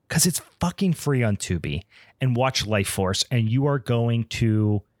Tubi, because it's fucking free on Tubi, and watch Life Force, and you are going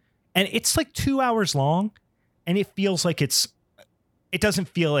to, and it's like 2 hours long, and it feels like it doesn't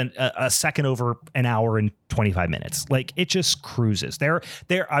feel a second over an hour and 25 minutes. Like it just cruises. There.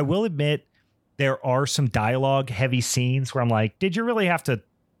 I will admit there are some dialogue heavy scenes where I'm like, did you really have to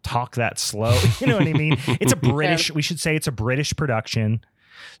talk that slow? You know what I mean? It's a British, we should say it's a British production.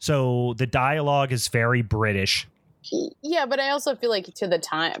 So the dialogue is very British. Yeah, but I also feel like for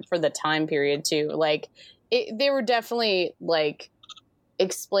the time period too, like they were definitely like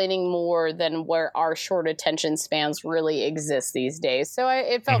explaining more than where our short attention spans really exist these days. So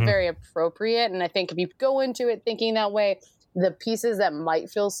it felt very appropriate. And I think if you go into it thinking that way, the pieces that might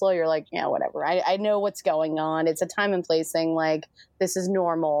feel slow, you're like, yeah, whatever. I know what's going on. It's a time and place thing. Like this is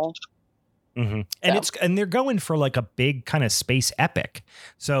normal. Mm-hmm. And they're going for like a big kind of space epic.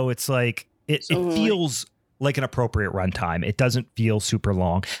 So it's like it feels like an appropriate runtime. It doesn't feel super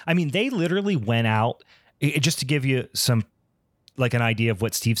long. I mean, they literally went out, just to give you some like an idea of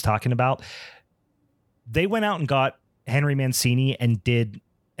what Steve's talking about. They went out and got Henry Mancini and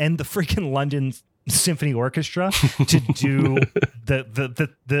the freaking London Symphony Orchestra to do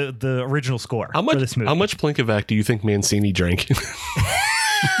the original score for this movie. How much Plinkovac do you think Mancini drank?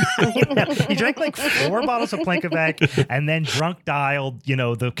 He drank like 4 bottles of Plinkovac and then drunk dialed,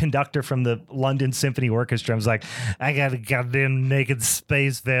 the conductor from the London Symphony Orchestra. I was like, I got a goddamn naked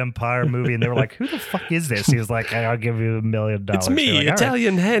space vampire movie. And they were like, who the fuck is this? He was like, I'll give you $1 million. It's me, like,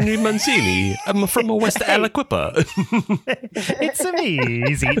 Italian right. Henry Mancini. I'm from West Aliquippa. It's me.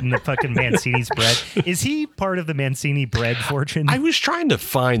 He's eating the fucking Mancini's bread. Is he part of the Mancini bread fortune? I was trying to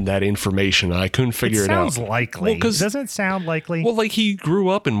find that information. I couldn't figure it out. Sounds likely. Well, doesn't it sound likely? Well, like he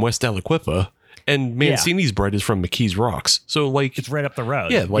grew up in West Aliquippa, and Mancini's bread is from McKee's Rocks, so like it's right up the road.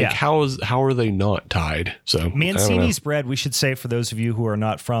 Yeah, like how are they not tied? So Mancini's bread, we should say for those of you who are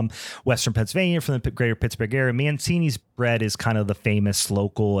not from Western Pennsylvania, from the greater Pittsburgh area, Mancini's bread is kind of the famous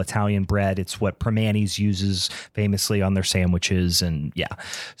local Italian bread. It's what Permani's uses famously on their sandwiches, and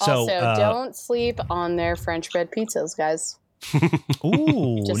So also, don't sleep on their French bread pizzas, guys.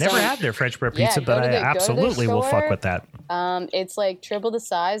 Ooh, never had their French bread pizza, but I absolutely will fuck with that. It's like triple the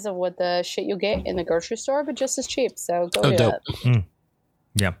size of what the shit you'll get in the grocery store, but just as cheap. So go do that.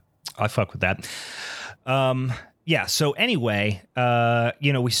 Yeah, I fuck with that. So anyway,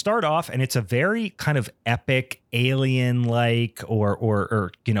 we start off and it's a very kind of epic alien-like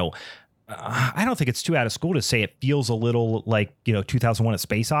or I don't think it's too out of school to say it feels a little like 2001: A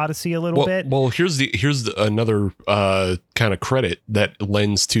Space Odyssey a little bit. Well, here's another kind of credit that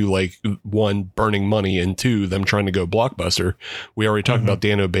lends to like 1, burning money, and 2, them trying to go blockbuster. We already talked about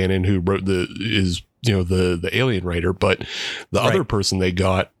Dan O'Bannon, who wrote the Alien writer, but the other person they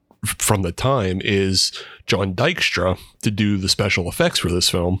got from the time is John Dykstra to do the special effects for this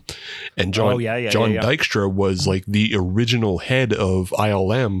film, and John Dykstra was like the original head of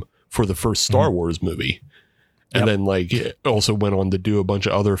ILM for the first Star Wars movie. And then like also went on to do a bunch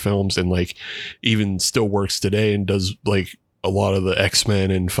of other films, and like even still works today and does like a lot of the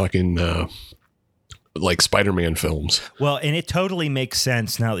X-Men and fucking like Spider-Man films. Well, and it totally makes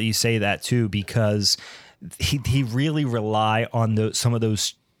sense now that you say that too, because he really rely on some of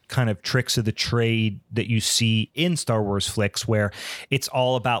those kind of tricks of the trade that you see in Star Wars flicks, where it's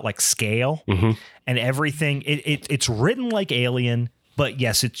all about like scale and everything. It's written like Alien. But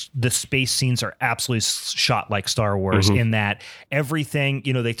yes, the space scenes are absolutely shot like Star Wars in that everything,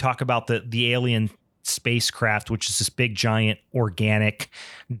 they talk about the alien spacecraft, which is this big, giant, organic,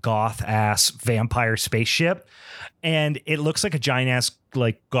 goth-ass vampire spaceship. And it looks like a giant-ass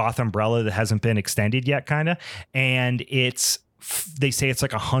like goth umbrella that hasn't been extended yet, kind of. And they say it's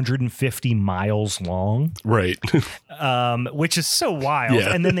like 150 miles long. Right. Which is so wild.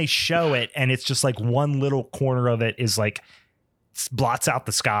 Yeah. And then they show it, and it's just like one little corner of it is like blots out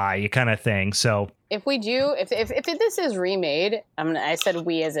the sky kind of thing. So if this is remade, I said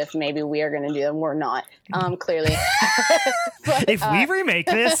we as if maybe we are going to do them. We're not, clearly. But, if we remake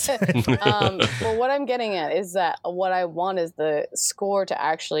this. Well, what I'm getting at is that what I want is the score to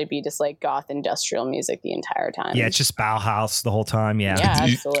actually be just like goth industrial music the entire time. Yeah, it's just Bauhaus the whole time. Yeah,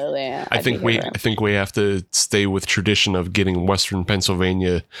 absolutely. Yeah, I think we have to stay with tradition of getting Western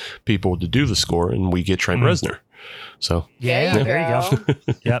Pennsylvania people to do the score, and we get Trent Reznor. So there you go.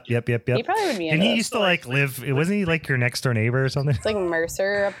 Yep. He probably would be. And he used to like live. Wasn't he like your next door neighbor or something? It's like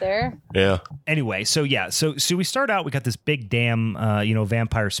Mercer up there. Yeah. Anyway, so we start out. We got this big damn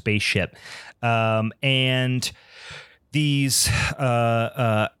vampire spaceship, and these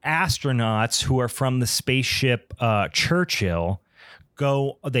astronauts who are from the spaceship Churchill.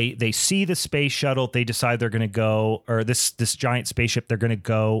 They see the space shuttle. They decide they're going to go, or this giant spaceship, they're going to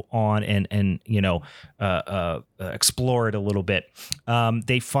go on and explore it a little bit.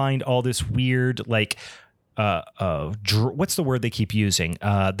 They find all this weird like what's the word they keep using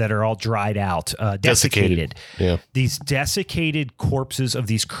that are all dried out, desiccated. Yeah, these desiccated corpses of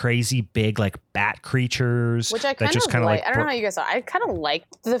these crazy big like bat creatures, which I kind of like. I don't know how you guys thought. I kind of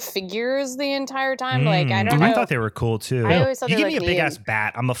liked the figures the entire time. Like I don't know. I thought they were cool too. I always thought you give me a big ass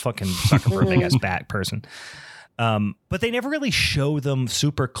bat, I'm a fucking sucker for a big ass bat person. But they never really show them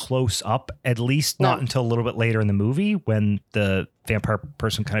super close up, at least not until a little bit later in the movie when the vampire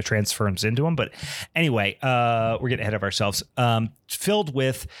person kind of transforms into them. But anyway, we're getting ahead of ourselves. Filled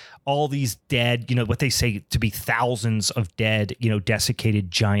with all these dead, what they say to be thousands of dead,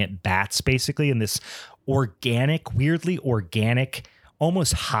 desiccated giant bats, basically, in this weirdly organic,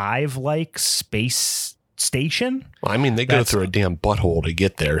 almost hive-like space station. Well, I mean, they go through a damn butthole to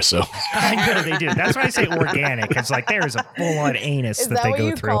get there, so I know they do. That's why I say organic. It's like there's a full-on anus that they go through.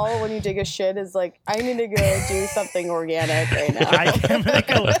 Is that what you call when you take a shit? Is like, I need to go do something organic right now. I'm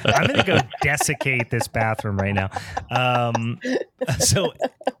gonna go desiccate this bathroom right now. So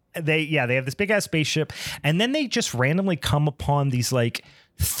they have this big ass spaceship, and then they just randomly come upon these like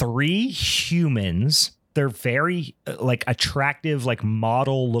 3 humans. They're very like attractive, like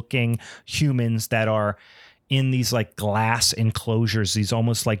model looking humans that are in these like glass enclosures, these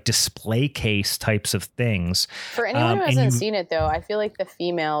almost like display case types of things. For anyone who hasn't seen it though, I feel like the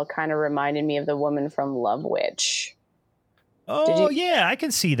female kind of reminded me of the woman from Love Witch. Oh yeah, I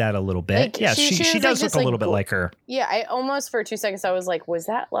can see that a little bit. Like, yeah, she does look a little bit like her. Yeah, I almost for 2 seconds I was like, was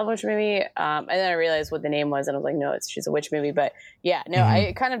that Love Witch movie? And then I realized what the name was, and I was like, no, she's a witch movie. But yeah, no,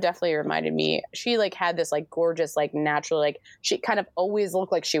 it kind of definitely reminded me. She like had this like gorgeous, like natural, like she kind of always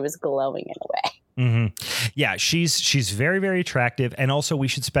looked like she was glowing in a way. Mm-hmm. Yeah, she's very, very attractive, and also we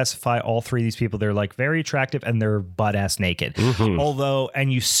should specify all 3 of these people. They're like very attractive, and they're butt ass naked. Mm-hmm. Although,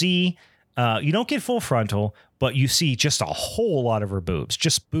 and you see. You don't get full frontal, but you see just a whole lot of her boobs,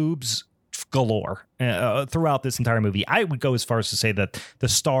 just boobs galore throughout this entire movie. I would go as far as to say that the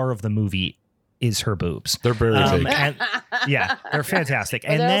star of the movie is her boobs. They're very big. Yeah, they're fantastic.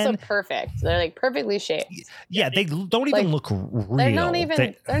 And they're also perfect. They're like perfectly shaped. Yeah, they don't even look real. They're not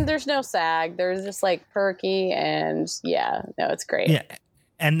even, there's no sag. They're just like perky, and yeah, no, it's great. Yeah,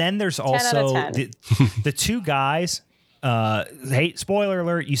 and then there's also the 2 guys. Hey, spoiler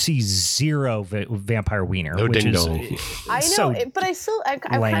alert! You see 0 vampire wiener. No which ding is, dong. I know, but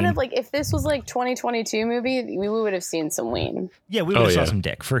I'm kind of like, if this was like 2022 movie, we would have seen some ween. Yeah, we would have saw some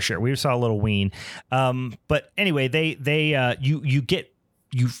dick for sure. We saw a little ween. But anyway, you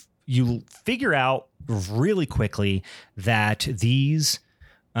figure out really quickly that these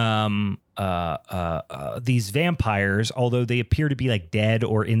vampires, although they appear to be like dead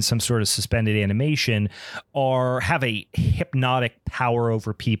or in some sort of suspended animation, have a hypnotic power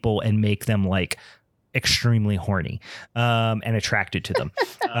over people and make them like extremely horny and attracted to them.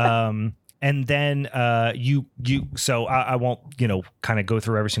 And then so I won't kind of go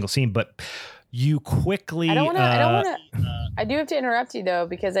through every single scene, but you quickly I do have to interrupt you though,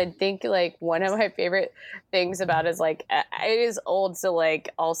 because I think like one of my favorite things about it is like, it is old, so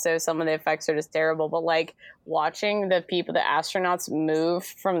like also some of the effects are just terrible, but like watching the astronauts move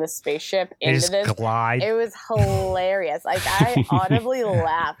from the spaceship into this glide, it was hilarious. Like I audibly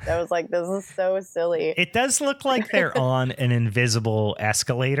laughed. I was like, this is so silly. It does look like they're on an invisible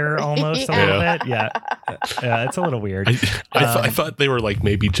escalator almost a little bit. Yeah, it's a little weird. I thought they were like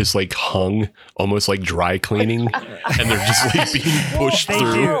maybe just like hung, almost like dry cleaning, and they're just like being pushed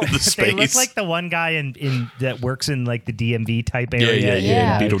through the space. They look like the one guy in that works in like the DMV type area.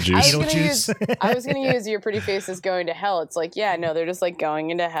 Yeah. Beetlejuice. I was gonna use Your Pretty Face is Going to Hell. It's like, yeah, no, they're just like going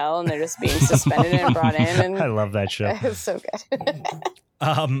into hell, and they're just being suspended and brought in. And I love that show. It's so good.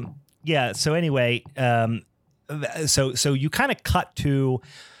 Yeah. So anyway, so you kind of cut to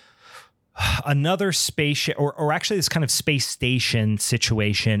another spaceship, or actually this kind of space station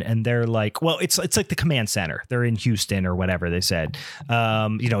situation, and they're like, well, it's like the command center. They're in Houston or whatever they said.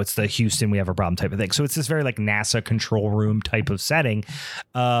 It's the Houston, we have a problem type of thing. So it's this very like NASA control room type of setting,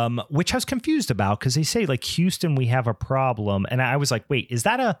 which I was confused about, because they say like Houston, we have a problem, and I was like, wait, is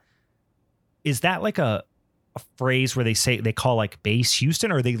that like a phrase where they call like base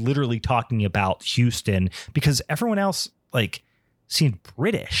Houston, or are they literally talking about Houston? Because everyone else like seemed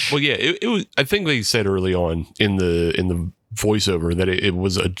British. Well, yeah, it was. I think they said early on in the voiceover that it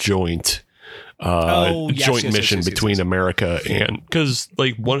was a joint mission between America and, because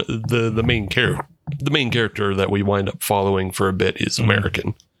like one the main character that we wind up following for a bit is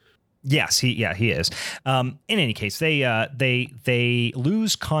American. Yes, he is. In any case, they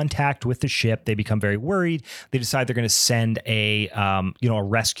lose contact with the ship. They become very worried. They decide they're going to send a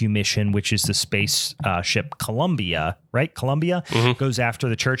rescue mission, which is the space ship Columbia. Right, Columbia goes after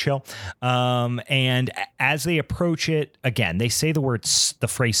the Churchill, and as they approach it, again, they say the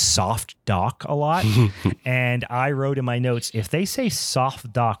phrase "soft dock" a lot, and I wrote in my notes, if they say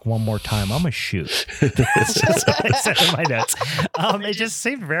 "soft dock" one more time, I'm gonna shoot. That's just what I said in my notes. It just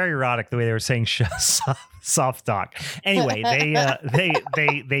seemed very erotic the way they were saying soft dock. Anyway,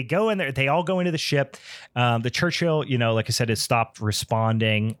 they go in there. They all go into the ship. The Churchill, like I said, has stopped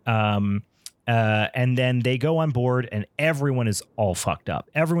responding. And then they go on board, and everyone is all fucked up.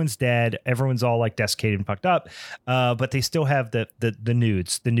 Everyone's dead. Everyone's all like desiccated and fucked up. But they still have the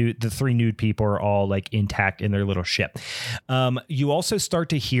nudes. The 3 nude people are all like intact in their little ship. You also start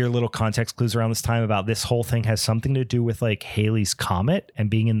to hear little context clues around this time about this whole thing has something to do with like Halley's Comet and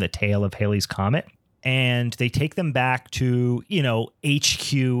being in the tail of Halley's Comet. And they take them back to,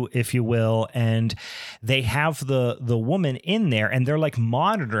 HQ, if you will, and they have the woman in there, and they're like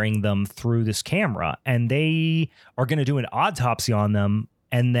monitoring them through this camera, and they are going to do an autopsy on them.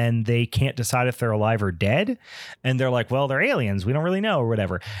 and then they can't decide if they're alive or dead. And they're like, well, they're aliens. We don't really know or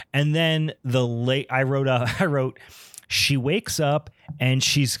whatever. And then I wrote, she wakes up and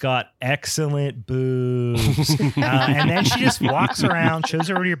she's got excellent boobs. And then she just walks around, shows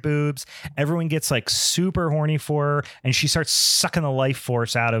everybody her boobs. Everyone gets like super horny for her. And she starts sucking the life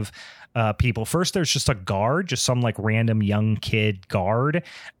force out of people. First, there's just a guard, just some like random young kid guard.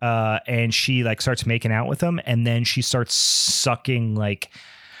 And she like starts making out with him. And then she starts sucking like,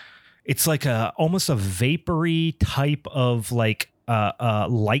 it's like almost a vapory type of like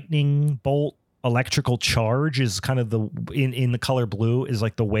lightning bolt. Electrical charge is kind of in the color blue is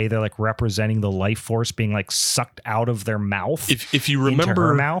like the way they're like representing the life force being like sucked out of their mouth. If you remember into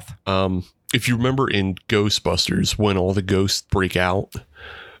her mouth, if you remember in Ghostbusters when all the ghosts break out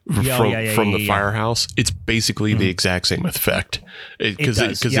from the firehouse, it's basically the exact same effect because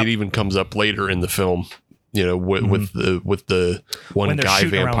it even comes up later in the film. You know, with the one guy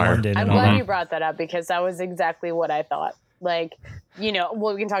vampire. I'm glad you brought that up because that was exactly what I thought. Like, you know,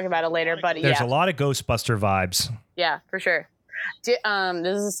 well, we can talk about it later, but there's a lot of Ghostbuster vibes. Yeah, for sure. This is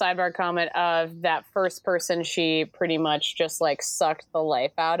a sidebar comment of that first person she pretty much just like sucked the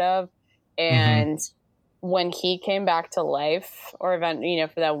life out of. And when he came back to life or event, you know,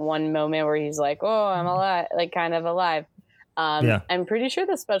 for that one moment where he's like, oh, I'm alive, like kind of alive. I'm pretty sure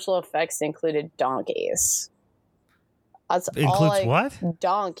the special effects included donkeys. Includes what?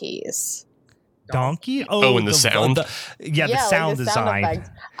 Donkeys. Donkey? And the sound? The sound design. Effects.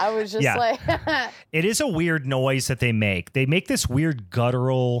 I was just like... It is a weird noise that they make. They make this weird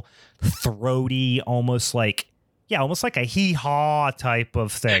guttural, throaty, almost like a hee-haw type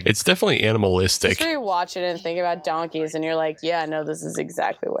of thing. It's definitely animalistic. Just rewatch it and think about donkeys and you're like, yeah, no, this is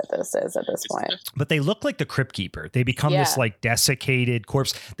exactly what this is at this point. But they look like the Crypt Keeper. They become this like desiccated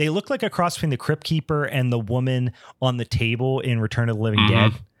corpse. They look like a cross between the Crypt Keeper and the woman on the table in Return of the Living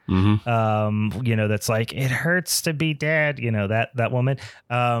Dead. You know, that's like, it hurts to be dead, you know, that woman.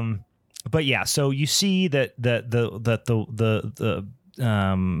 But yeah, so you see that the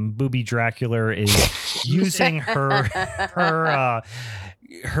Booby Dracula is using her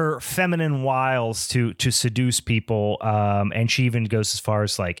feminine wiles to seduce people, and she even goes as far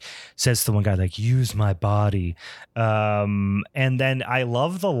as like says to one guy like, use my body, and then I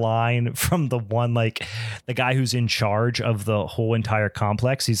love the line from the one like the guy who's in charge of the whole entire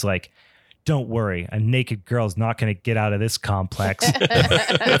complex. He's like, don't worry, a naked girl's not going to get out of this complex.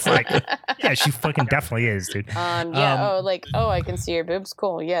 It's like, yeah, she fucking definitely is, dude. I can see your boobs.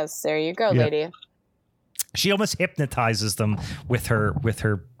 Cool. Yes, there you go, lady. She almost hypnotizes them with her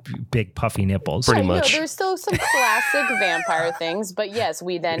big puffy nipples. Pretty much. No, there's still some classic vampire things, but yes,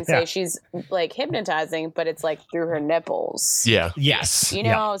 we then say she's like hypnotizing, but it's like through her nipples. Yeah. Yes. You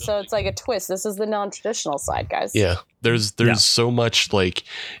know, so it's like a twist. This is the non-traditional side, guys. Yeah. There's so much like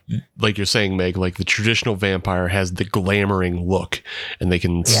you're saying, Meg, like the traditional vampire has the glamoring look and they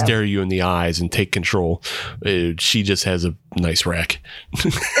can stare you in the eyes and take control. She just has a nice rack.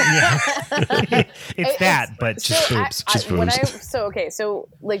 It's that, but just boobs. Just boobs. So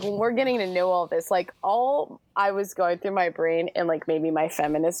like when we're getting to know all this, like all I was going through my brain and like maybe my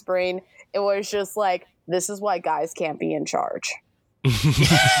feminist brain, it was just like, this is why guys can't be in charge.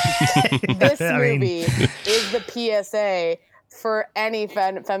 This movie is the PSA for any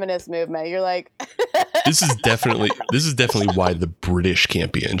feminist movement. You're like, this is definitely why the British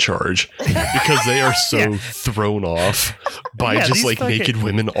can't be in charge, because they are so thrown off by just like naked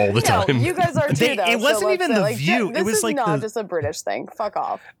women all the time. You guys are too. Though, it wasn't even the View. This it was is like not just a British thing. Fuck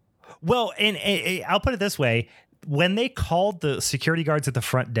off. Well, and I'll put it this way. When they called the security guards at the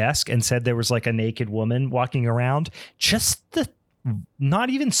front desk and said there was like a naked woman walking around,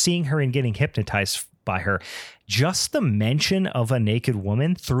 not even seeing her and getting hypnotized by her, just the mention of a naked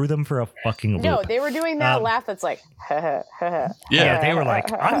woman threw them for a fucking loop. No, they were doing that laugh that's like, yeah, they were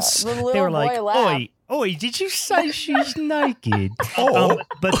like, oi, did you say she's naked?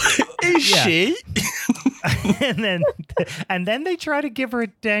 But is she? and then they try to give her a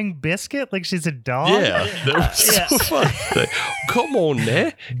dang biscuit like she's a dog. Yeah, that was so fun. Come on,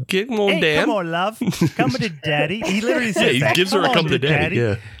 there, get on down. Come on, love, come to daddy. He literally says he gives her a come to daddy.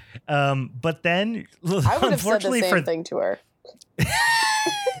 Yeah. But then, I would have said the same thing to her.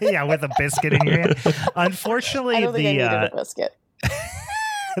 Yeah, with a biscuit in your hand. Unfortunately, I don't think I needed a biscuit.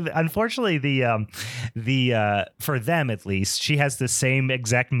 unfortunately, the for them at least, she has the same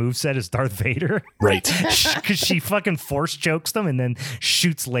exact moveset as Darth Vader. Right. Because she fucking force chokes them and then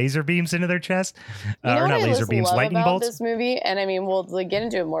shoots laser beams into their chest. You know or not what laser I beams, love lightning about bolts. this movie, and I mean, we'll get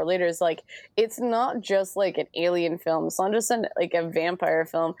into it more later. Is like it's not just like an alien film. It's not just like a vampire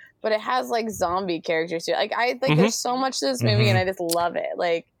film, but it has like zombie characters too. Like I like, there's so much to this movie, and I just love it.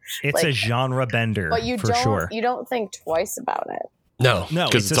 Like it's a genre bender, but you for don't sure. you don't think twice about it. No,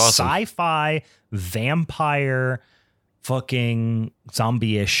 it's a awesome. sci-fi vampire fucking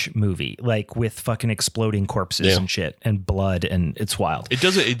zombie-ish movie, like with fucking exploding corpses and shit and blood, and it's wild. It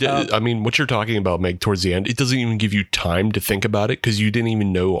doesn't. I mean, what you're talking about, Meg, towards the end, it doesn't even give you time to think about it because you didn't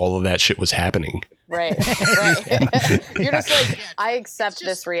even know all of that shit was happening. Right. You're just like, I accept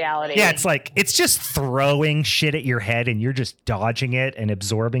this reality. Yeah, it's like it's just throwing shit at your head, and you're just dodging it and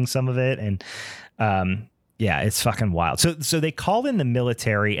absorbing some of it, and yeah, it's fucking wild. So they call in the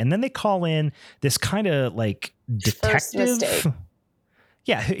military, and then they call in this kind of like detective.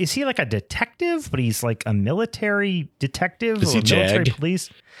 Yeah, is he like a detective, but he's like a military detective is or he military JAG? police?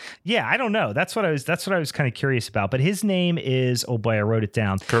 Yeah, I don't know. That's what I was kind of curious about. But his name is, oh boy, I wrote it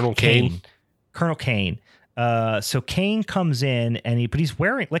down. Colonel Kane. Colonel Kane. So Kane comes in, and he's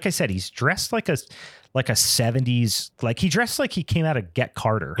wearing, like I said, he's dressed like a 70s, like he dressed like he came out of Get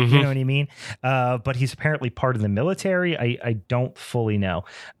Carter. Mm-hmm. You know what I mean? But he's apparently part of the military. I don't fully know.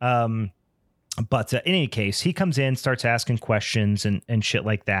 But in any case, he comes in, starts asking questions and shit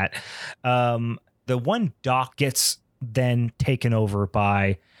like that. The one doc gets then taken over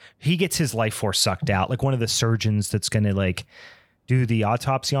by, he gets his life force sucked out. Like one of the surgeons that's going to like do the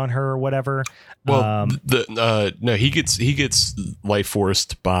autopsy on her or whatever. Well, no, he gets life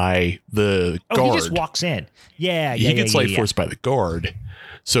forced by the guard. He just walks in. Yeah, he gets life forced by the guard.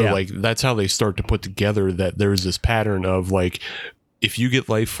 So like that's how they start to put together that there's this pattern of like, if you get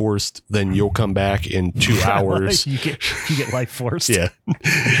life forced, then you'll come back in 2 hours. you get life forced. Yeah.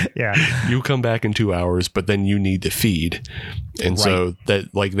 Yeah. You'll come back in 2 hours, but then you need to feed. And so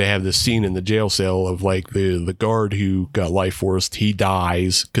that like they have this scene in the jail cell of like the guard who got life forced, he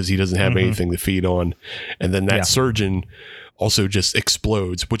dies because he doesn't have anything to feed on. And then that surgeon also just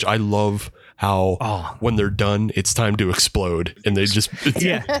explodes, which I love how when they're done, it's time to explode. And they just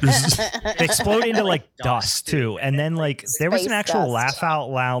they explode into like dust too. And then like there was an actual laugh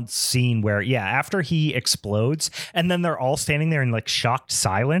out loud scene where after he explodes and then they're all standing there in like shocked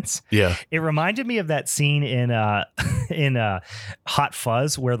silence. Yeah. It reminded me of that scene in Hot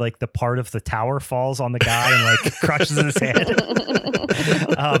Fuzz where like the part of the tower falls on the guy and like crushes his head.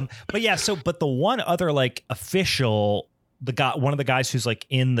 But the one other like official, one of the guys who's like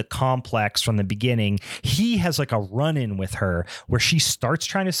in the complex from the beginning, he has like a run-in with her where she starts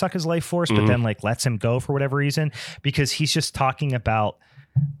trying to suck his life force, but then like lets him go for whatever reason, because he's just talking about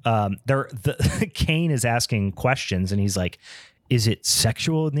Kane is asking questions and he's like, is it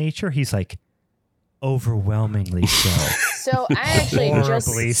sexual in nature? He's like, overwhelmingly so. So I actually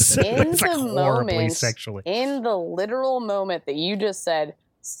just in it's the like horribly moment, sexually. In the literal moment that you just said,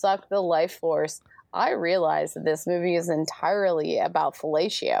 suck the life force, I realized that this movie is entirely about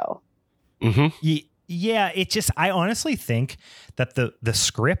fellatio. Mm-hmm. Yeah, it just, I honestly think that the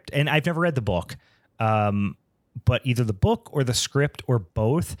script, and I've never read the book, but either the book or the script or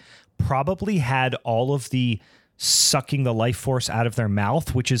both probably had all of the sucking the life force out of their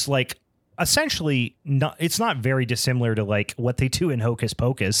mouth, which is like essentially it's not very dissimilar to like what they do in Hocus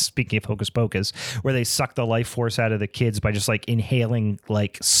Pocus, speaking of Hocus Pocus, where they suck the life force out of the kids by just like inhaling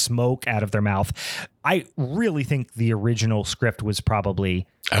like smoke out of their mouth. I really think the original script was probably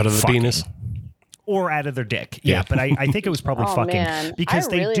out of the penis or out of their dick. Yeah. But I think it was probably fucking, because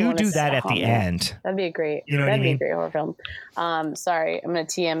they really do that at the end. That'd be a great, you know that'd what I mean? be a great horror film. Sorry, I'm going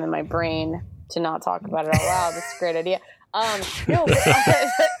to TM in my brain to not talk about it out loud. That's a great idea. No, but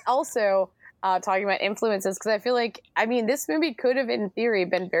also talking about influences, because I feel like, I mean, this movie could have, in theory,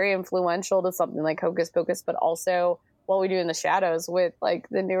 been very influential to something like Hocus Pocus, but also What We Do in the Shadows with like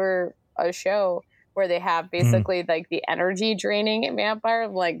the newer show where they have basically like the energy draining vampire.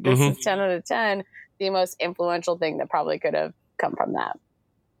 Like this is 10 out of 10, the most influential thing that probably could have come from that.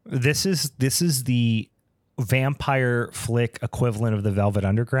 This is the vampire flick equivalent of the Velvet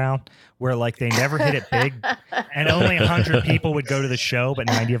Underground, where like they never hit it big and only 100 people would go to the show, but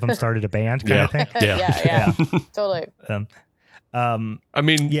 90 of them started a band kind of thing. Yeah. Totally. I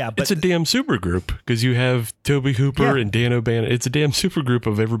mean, but it's a damn supergroup because you have Toby Hooper and Dan O'Bannon. It's a damn supergroup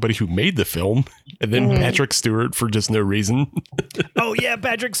of everybody who made the film, and then Patrick Stewart for just no reason. Oh yeah,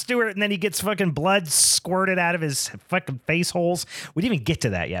 Patrick Stewart, and then he gets fucking blood squirted out of his fucking face holes. We didn't even get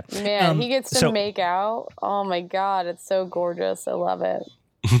to that yet. Man, he gets to make out. Oh my god, it's so gorgeous. I love it.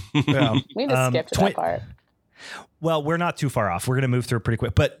 Yeah. We just skipped that part. Well, we're not too far off. We're going to move through pretty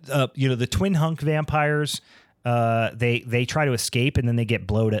quick. But, the twin hunk vampires, they try to escape and then they get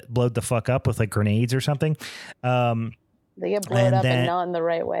blowed the fuck up with like grenades or something. They get blown up and not in the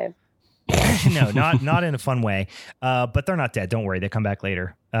right way. No, not in a fun way. But they're not dead. Don't worry. They come back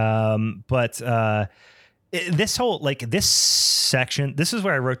later. This whole, like, this section, this is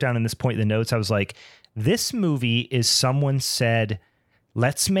where I wrote down in this point in the notes. I was like, this movie is someone said,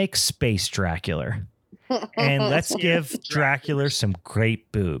 let's make Space Dracula. And let's give Dracula some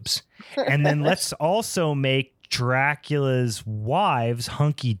great boobs. And then let's also make Dracula's wives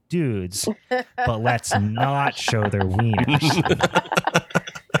hunky dudes, but let's not show their wieners.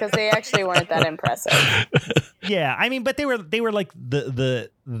 Because they actually weren't that impressive. Yeah, I mean, but they were like the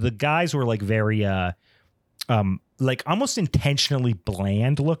guys were like very like almost intentionally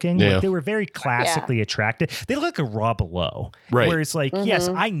bland looking. Yeah. Like they were very classically attractive. They look like a Rob Lowe. Right. Where it's like, yes,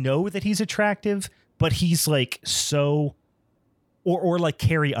 I know that he's attractive, but he's like so, or like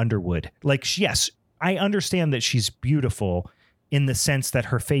Carrie Underwood. Like, yes, I understand that she's beautiful in the sense that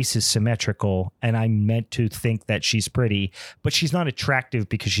her face is symmetrical, and I'm meant to think that she's pretty, but she's not attractive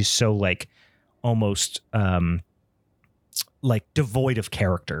because she's so like almost like devoid of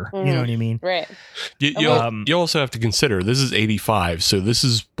character. You know what I mean? Right. You also have to consider this is 85, so this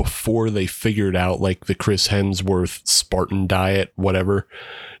is before they figured out like the Chris Hemsworth Spartan diet, whatever.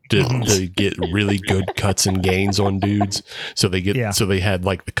 To get really good cuts and gains on dudes, so they had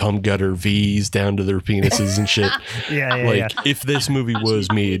like the cum gutter V's down to their penises and shit. If this movie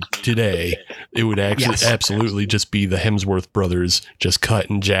was made today, it would actually absolutely just be the Hemsworth brothers just cut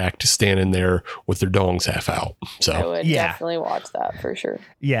and jacked, standing there with their dongs half out. So I would definitely watch that for sure.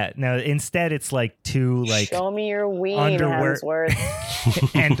 Yeah. Now instead, it's like two like show me your ween, underwear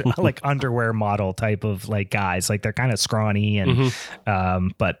Hemsworth. and like underwear model type of like guys. Like they're kind of scrawny and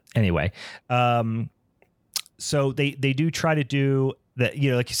but. Anyway, so they do try to do that,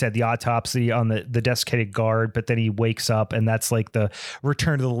 like you said, the autopsy on the desiccated guard, but then he wakes up and that's like the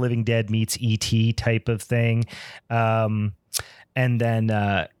Return of the Living Dead meets E.T. type of thing. And then,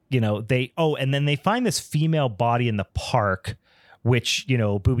 and then they find this female body in the park, which,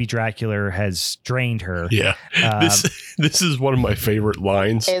 Booby Dracula has drained her. Yeah. This is one of my favorite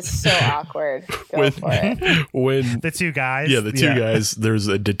lines. It's so awkward. Go for it. When the two guys. Yeah, the two guys. There's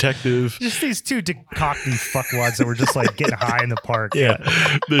a detective. Just these two cockney fuckwads that were just like getting high in the park. Yeah.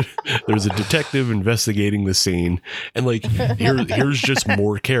 There's a detective investigating the scene. And like, here's just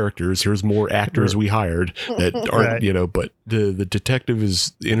more characters. Here's more actors we hired that aren't, but the detective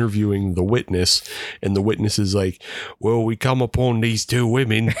is interviewing the witness. And the witness is like, well, we come upon these two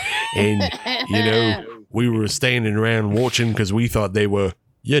women and we were standing around watching because we thought they were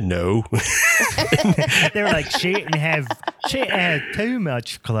they were like she had too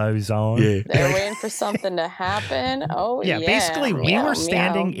much clothes on. They're waiting for something to happen. Basically we were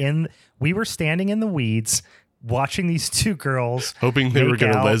standing in the weeds watching these two girls hoping they were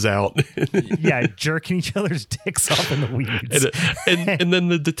going to les out. Jerking each other's dicks off in the weeds. And then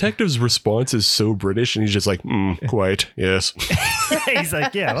the detective's response is so British, and he's just like, quite, yes. He's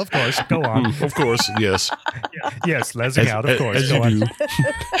like, yeah, of course, go on. Of course, yes. Yes, lesing out, of course. As you do.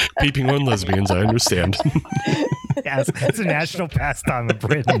 Peeping on lesbians, I understand. Yes, it's a national pastime in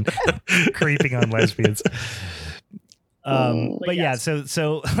Britain, creeping on lesbians. But yeah,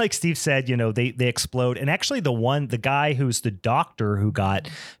 so like Steve said, they explode, and actually the guy who's the doctor who got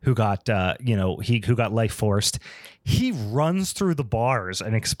life forced, he runs through the bars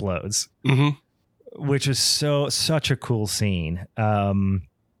and explodes, which is such a cool scene.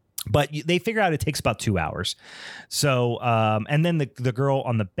 But they figure out it takes about 2 hours. So and then the girl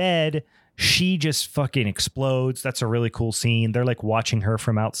on the bed, she just fucking explodes. That's a really cool scene. They're like watching her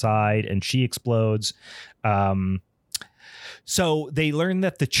from outside, and she explodes. So they learn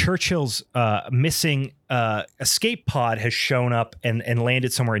that the Churchill's missing escape pod has shown up and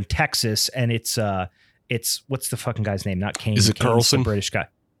landed somewhere in Texas, and it's what's the fucking guy's name? Not Kane. Is it Carlson? The British guy.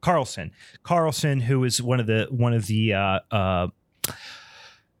 Carlson, who is one of the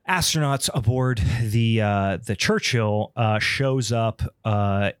astronauts aboard the Churchill, shows up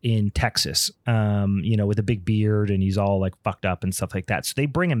in Texas, with a big beard, and he's all like fucked up and stuff like that. So they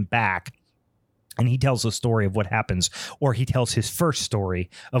bring him back. And he tells the story of what happens, or he tells his first story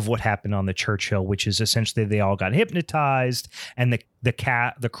of what happened on the Churchill, which is essentially they all got hypnotized, and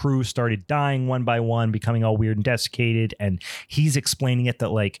the crew started dying one by one, becoming all weird and desiccated. And he's explaining it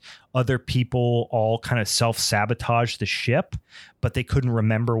that like other people all kind of self-sabotaged the ship, but they couldn't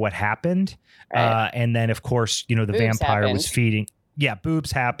remember what happened. Right. And then of course, the vampire was feeding. yeah,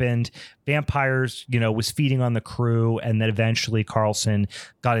 boobs happened. Vampires, was feeding on the crew, and then eventually Carlson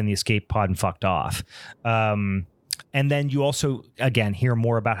got in the escape pod and fucked off. And then you also, again, hear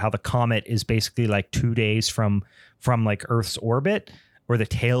more about how the comet is basically like 2 days from like Earth's orbit, or the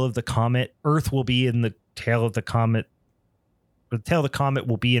tail of the comet. Earth will be in the tail of the comet. The tail of the comet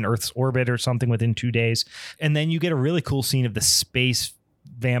will be in Earth's orbit or something within 2 days. And then you get a really cool scene of the space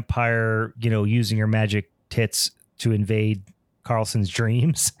vampire, using her magic tits to invade Carlson's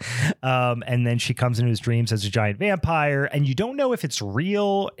dreams. And then she comes into his dreams as a giant vampire, and you don't know if it's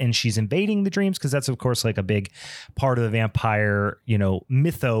real and she's invading the dreams, because that's of course like a big part of the vampire,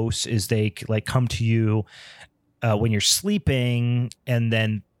 mythos, is they like come to you when you're sleeping, and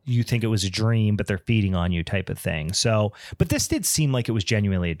then you think it was a dream, but they're feeding on you type of thing. So, but this did seem like it was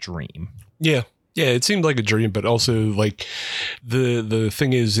genuinely a dream. Yeah. Yeah, it seemed like a dream, but also like the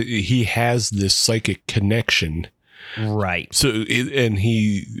thing is he has this psychic connection. Right. So,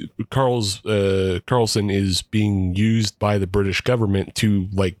 Carlson is being used by the British government to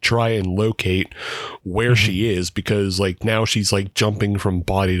like try and locate where she is, because like now she's like jumping from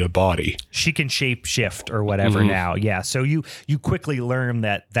body to body. She can shape shift or whatever now. Yeah. So you quickly learn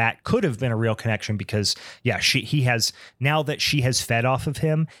that could have been a real connection, because he has, now that she has fed off of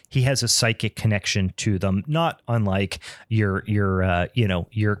him, he has a psychic connection to them, not unlike your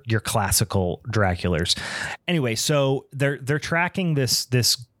classical Draculas. Anyway, so they're tracking this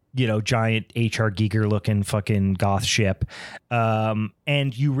giant H.R. Giger looking fucking goth ship,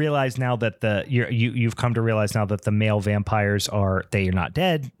 and you realize now that you've come to realize now that the male vampires are not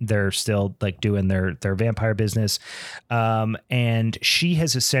dead. They're still like doing their vampire business, and she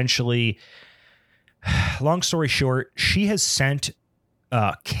has essentially, long story short, she has sent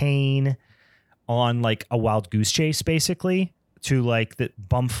Kane on like a wild goose chase, basically, to like the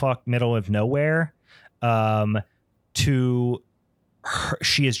bumfuck middle of nowhere.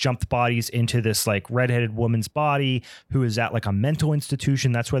 She has jumped bodies into this like redheaded woman's body who is at like a mental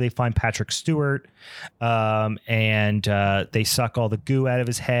institution. That's where they find Patrick Stewart. And they suck all the goo out of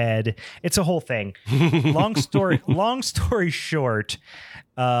his head. It's a whole thing. Long story short.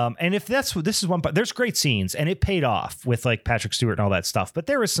 And if this is one part, there's great scenes, and it paid off with like Patrick Stewart and all that stuff. But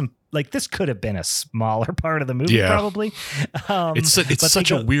there was some, like, this could have been a smaller part of the movie, probably. It's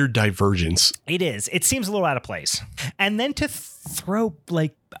such a weird divergence. It is. It seems a little out of place. And then to throw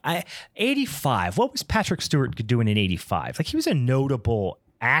like 85. What was Patrick Stewart doing in 85? Like, he was a notable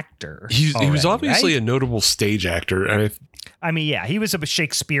actor. He was obviously a notable stage actor. And I mean, yeah, he was a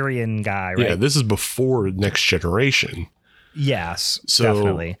Shakespearean guy, right? Yeah, this is before Next Generation. Yes, so,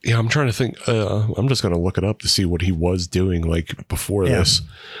 definitely. Yeah, I'm trying to think. I'm just going to look it up to see what he was doing like before this.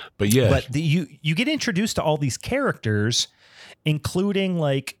 But yeah, but you get introduced to all these characters, including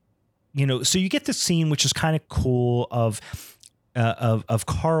like, so you get this scene which is kind of cool of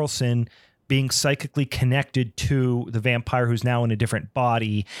Carlson being psychically connected to the vampire who's now in a different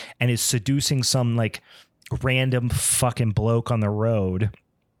body and is seducing some like random fucking bloke on the road,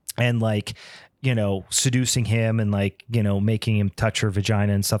 and like, seducing him and like, making him touch her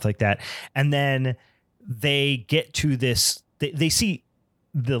vagina and stuff like that. And then they get to this, they see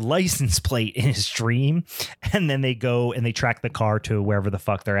the license plate in his dream, and then they go and they track the car to wherever the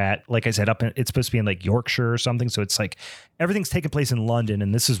fuck they're at. Like I said, it's supposed to be in like Yorkshire or something. So it's like everything's taking place in London,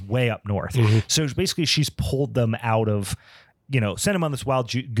 and this is way up north. So basically she's pulled them out of, sent them on this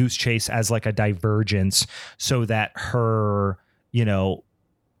wild goose chase as like a divergence, so that her,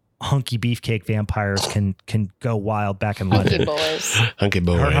 hunky beefcake vampires can go wild back in London. Hunky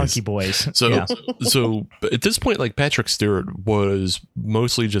boys. Her hunky boys. So at this point, like, Patrick Stewart was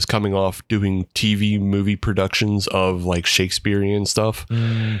mostly just coming off doing TV movie productions of like Shakespearean stuff.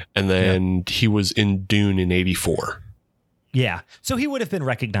 And then he was in Dune in 84. Yeah. So he would have been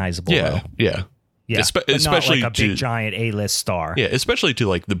recognizable. Yeah. Though. Yeah. Yeah, especially not like a big giant A-list star. Yeah, especially to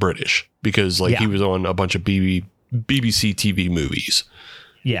like the British, because like he was on a bunch of BBC TV movies.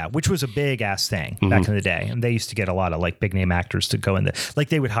 Yeah, which was a big ass thing back in the day. And they used to get a lot of like big name actors to go in the, like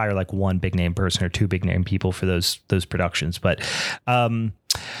they would hire like one big name person or two big name people for those productions. But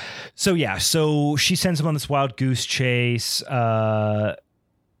so she sends him on this wild goose chase. The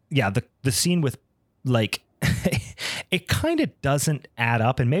scene with like it kind of doesn't add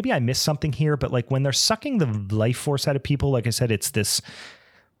up, and maybe I missed something here, but like when they're sucking the life force out of people, like I said, it's this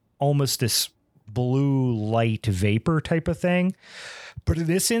almost this blue light vapor type of thing. But in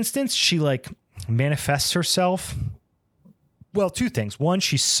this instance, she like manifests herself. Well, two things. One,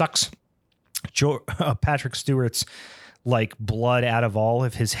 she sucks Patrick Stewart's like blood out of all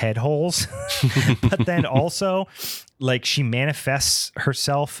of his head holes. But then also like she manifests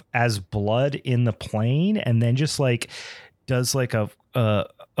herself as blood in the plane, and then just like does like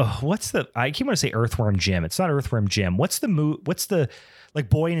what's the, I keep want to say Earthworm Jim. It's not Earthworm Jim. What's the like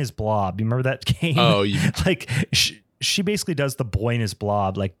Boy and His Blob? You remember that game? Oh, yeah. Like she basically does the Boy and His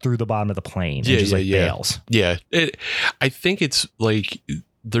Blob like through the bottom of the plane. And just bails. Yeah. I think it's like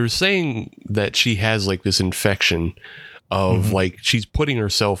they're saying that she has like this infection of like she's putting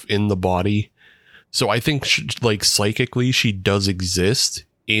herself in the body. So I think like psychically she does exist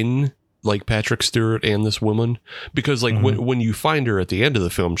in like Patrick Stewart and this woman, because like when you find her at the end of the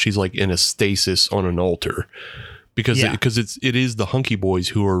film, she's like in a stasis on an altar because it is the Hunky Boys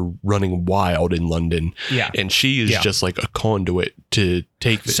who are running wild in London. Yeah. And she is just like a conduit to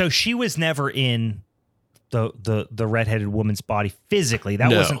take. So she was never in the redheaded woman's body physically.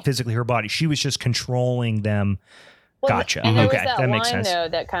 That wasn't physically her body. She was just controlling them. Well, gotcha. And there was that makes sense. Though,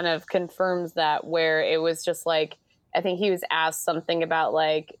 that kind of confirms that, where it was just like, I think he was asked something about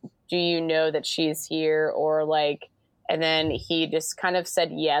like, do you know that she's here, or like, and then he just kind of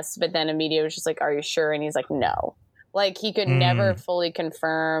said yes, but then immediately was just like, are you sure? And he's like, no. Like he could never fully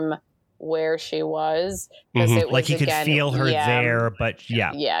confirm where she was, because it was, like he could feel her there, but he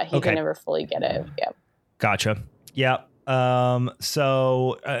could never fully get it. Yeah. Gotcha. Yeah.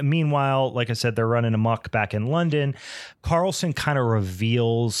 So meanwhile, like I said, they're running amok back in London. Carlson kind of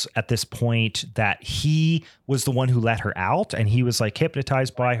reveals at this point that he was the one who let her out, and he was like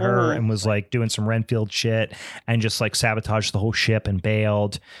hypnotized by her and was like doing some Renfield shit and just like sabotaged the whole ship and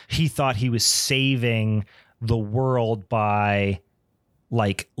bailed. He thought he was saving the world by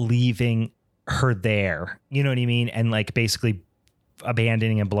like leaving her there, you know what I mean? And like basically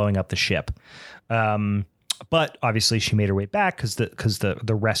abandoning and blowing up the ship. But obviously she made her way back because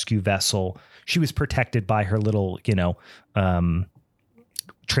the rescue vessel, she was protected by her little,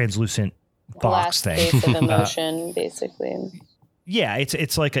 translucent box thing. Face of emotion, basically. Yeah,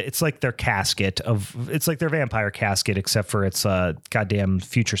 it's like their casket it's like their vampire casket, except for it's a goddamn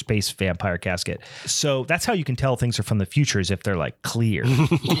future space vampire casket. So that's how you can tell things are from the future, is if they're like clear. It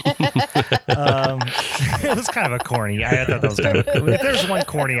was kind of a corny. I thought that was kind of. If there's one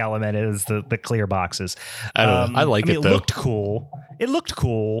corny element, it is the clear boxes. I don't know. I like it though. It looked cool. It looked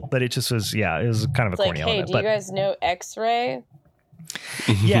cool, but it just was. Yeah, it was kind of a corny element. Hey, do you guys know X-Ray?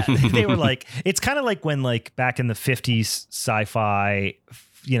 Yeah, they were like, it's kind of like when like back in the 50s sci-fi,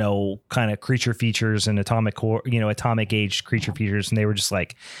 kind of creature features and atomic age creature features, and they were just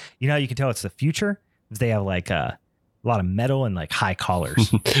like, you can tell it's the future. They have like a lot of metal and like high collars.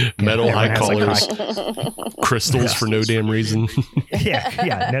 High collars. Crystals for no damn reason.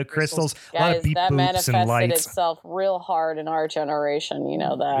 No crystals. Guys, a lot of beep that boops manifested and lights. itself real hard in our generation. You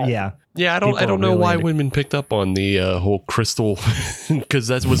know that. Yeah. I don't know why women picked up on the whole crystal, because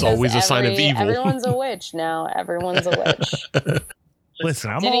that was always a sign of evil. Everyone's a witch now. Everyone's a witch. Listen,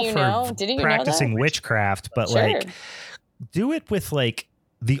 I'm all for practicing witchcraft, but like, do it with like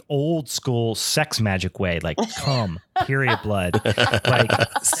the old school sex magic way, like cum, period blood, like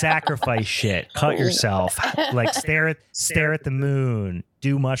sacrifice shit, cut yourself, like stare at the moon,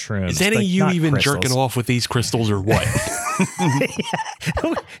 do mushrooms. Is any like, you even crystals. Jerking off with these crystals or what?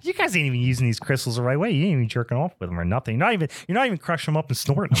 You guys ain't even using these crystals the right way. You ain't even jerking off with them or nothing. You're not even crushing them up and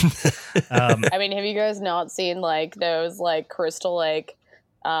snorting them. I mean, have you guys not seen like those like crystal like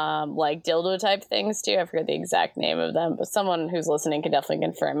dildo type things too? I forget the exact name of them, but someone who's listening can definitely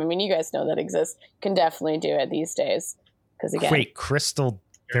confirm. I mean, you guys know that exists. Can definitely do it these days. Because again, wait, crystal.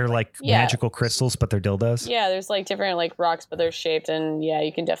 They're like magical crystals, but they're dildos. Yeah, there's like different like rocks, but they're shaped, and yeah,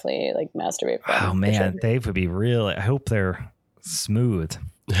 you can definitely like masturbate. Oh man, sure. They would be real. I hope they're smooth.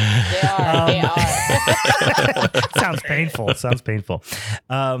 They are. They are. Sounds painful.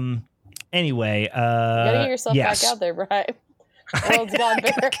 Anyway, you gotta get yourself back out there, Brian. World's gone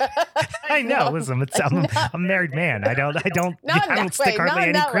bigger. I know. Listen, I'm a married man. I don't stick hardly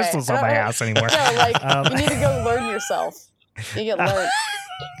any crystals on my ass anymore. No, like you need to go learn yourself. You get learned.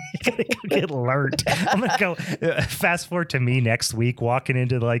 You gotta go get learned. I'm gonna go fast forward to me next week walking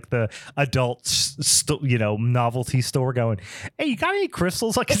into like the adult novelty store going, hey, you got any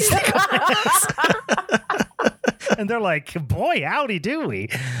crystals I can stick on this? And they're like, boy, howdy do we.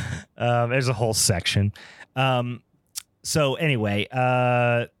 There's a whole section. So anyway,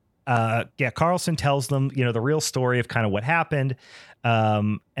 Carlson tells them, the real story of kind of what happened.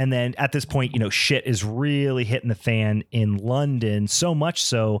 And then at this point, shit is really hitting the fan in London, so much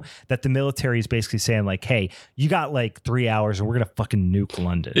so that the military is basically saying like, hey, you got like 3 hours and we're going to fucking nuke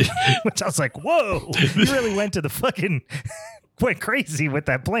London. Which I was like, whoa, you really went to the fucking went crazy with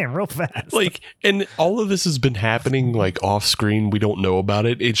that plan real fast. Like, and all of this has been happening like off screen. We don't know about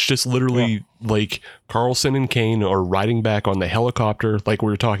it. It's just literally like Carlson and Kane are riding back on the helicopter, like we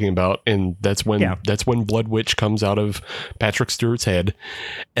were talking about, and that's when Blood Witch comes out of Patrick Stewart's head,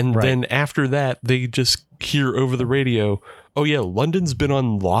 and then after that, they just hear over the radio, "Oh yeah, London's been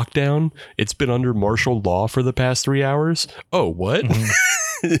on lockdown. It's been under martial law for the past 3 hours." Oh, what?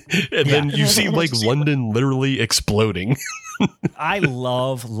 And then you see like London literally exploding. I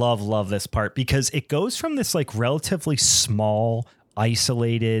love this part because it goes from this like relatively small,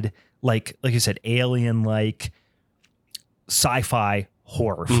 isolated, like you said, alien like sci-fi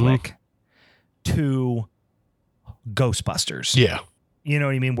horror flick to Ghostbusters. Yeah. You know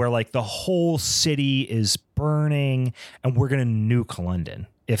what I mean? Where like the whole city is burning and we're going to nuke London.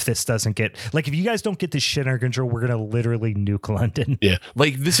 If this doesn't get, like, if you guys don't get this shit under control, we're going to literally nuke London. Yeah.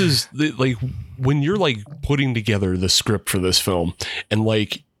 Like, this is like when you're like putting together the script for this film, and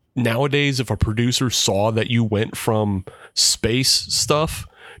like nowadays, if a producer saw that you went from space stuff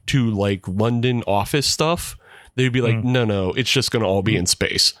to like London office stuff, they'd be like, no, it's just going to all be in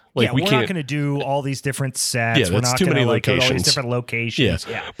space. Like, we're not going to do all these different sets. Yeah, we're that's not too many like, locations. All these different locations.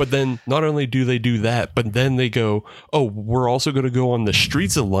 Yeah. But then not only do they do that, but then they go, oh, we're also going to go on the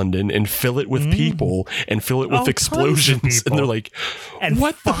streets of London and fill it with people and fill it with explosions. And they're like, and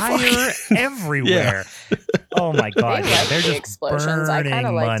what fire the fuck? everywhere. Oh my God. They're just explosions. I kind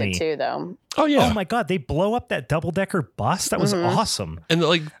of liked it too, though. Oh, yeah. Oh my God. They blow up that double-decker bus. That was awesome. And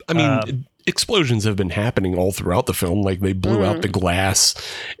like, I mean, explosions have been happening all throughout the film. Like, they blew out the glass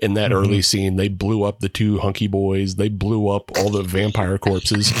in that early scene. They blew up the two hunky boys. They blew up all the vampire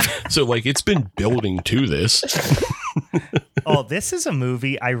corpses. So like, it's been building to this. Oh, this is a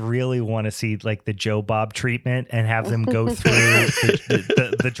movie I really want to see, like the Joe Bob treatment, and have them go through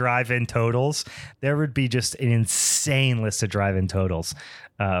the drive-in totals. There would be just an insane list of drive-in totals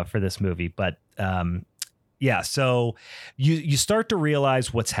for this movie. But yeah, so you start to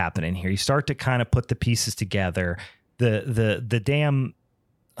realize what's happening here. You start to kind of put the pieces together. The damn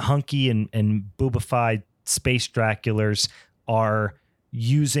hunky and boobified space Draculas are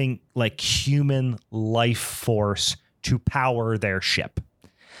using like human life force to power their ship.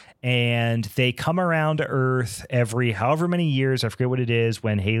 And they come around to Earth every however many years. I forget what it is.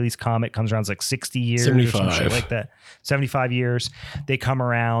 When Halley's Comet comes around, it's like 60 years 75. or some shit like that. 75 years. They come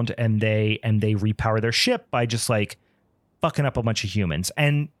around and they repower their ship by just like fucking up a bunch of humans.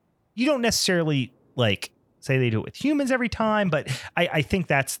 And you don't necessarily like say they do it with humans every time, but I think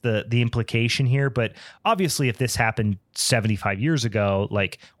that's the implication here. But obviously, if this happened 75 years ago,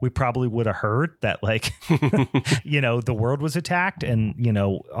 like we probably would have heard that, like, the world was attacked and,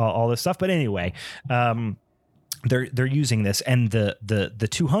 all this stuff. But anyway, they're using this, and the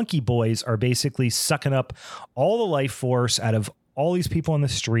two hunky boys are basically sucking up all the life force out of all these people on the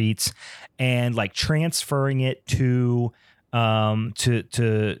streets and like transferring it to Count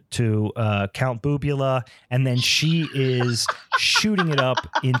Boobula, and then she is shooting it up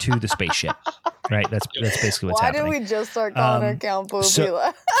into the spaceship. Right, that's basically what's happening. Why did we just start calling her Count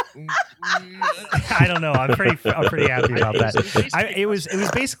Boobula? I don't know. I'm pretty happy about that. It was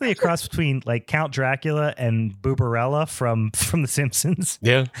basically a cross between like Count Dracula and Booberella from The Simpsons.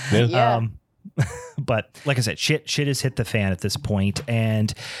 Yeah. But like I said, shit has hit the fan at this point,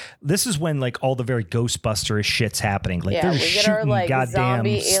 and this is when like all the very Ghostbuster shit's happening. Like they're shooting our, like, goddamn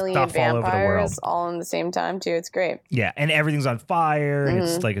zombie, alien, stuff all over the world, all in the same time too. It's great. Yeah, and everything's on fire, and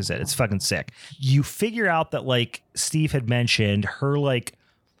it's like I said, it's fucking sick. You figure out that, like Steve had mentioned, her like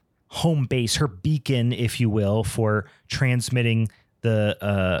home base, her beacon, if you will, for transmitting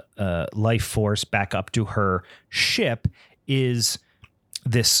the life force back up to her ship is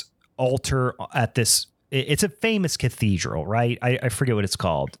this altar at this. It's a famous cathedral, right? I forget what it's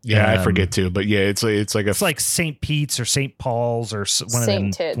called. Yeah, I forget too. But yeah, it's like St. Pete's or St. Paul's or one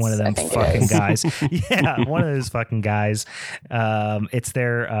of them fucking guys. Yeah, one of those fucking guys. It's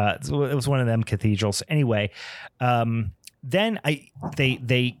their. It was one of them cathedrals. Anyway, then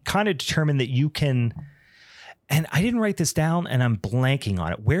they kind of determined that you can. And I didn't write this down, and I'm blanking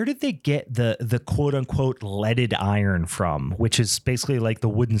on it. Where did they get the quote unquote leaded iron from, which is basically like the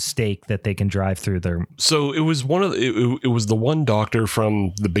wooden stake that they can drive through their? So it was it was the one doctor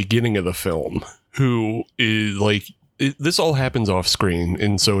from the beginning of the film who is like, this all happens off screen,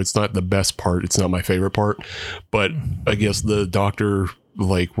 and so it's not the best part. It's not my favorite part, but I guess the doctor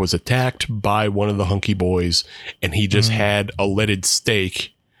like was attacked by one of the hunky boys, and he just had a leaded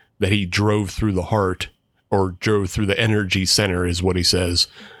stake that he drove through the heart. Or drove through the energy center is what he says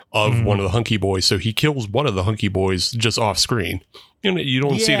of one of the hunky boys. So he kills one of the hunky boys just off screen. You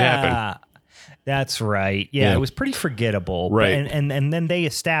don't see it happen. That's right. Yeah, it was pretty forgettable. Right. And then they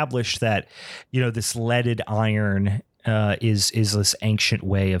established that, this leaded iron is this ancient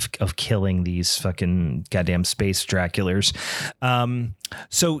way of killing these fucking goddamn space Draculars.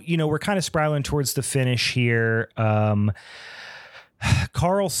 So, we're kind of spiraling towards the finish here.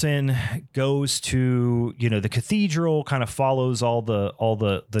 Carlson goes to the cathedral, kind of follows all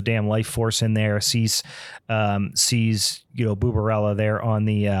the damn life force in there, sees Bubarella there on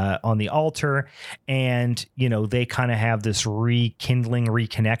the altar, and they kind of have this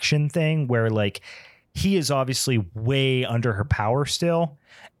reconnection thing where like he is obviously way under her power still,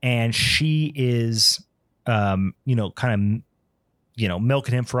 and she is kind of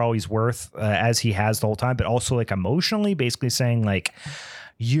milking him for all he's worth, as he has the whole time, but also like emotionally basically saying like,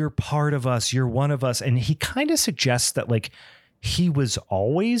 you're part of us, you're one of us. And he kind of suggests that like he was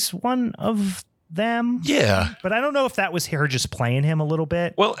always one of them. Yeah. But I don't know if that was her just playing him a little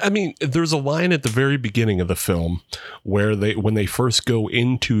bit. Well, I mean, there's a line at the very beginning of the film where when they first go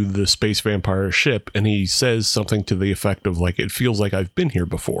into the space vampire ship, and he says something to the effect of like, it feels like I've been here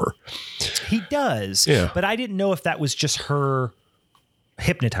before. He does. Yeah. But I didn't know if that was just her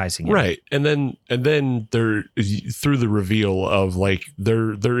hypnotizing him. Right. And then there, through the reveal of like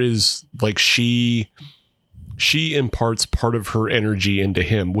there is like she imparts part of her energy into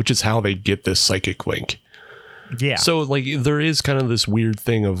him, which is how they get this psychic link. Yeah. So like there is kind of this weird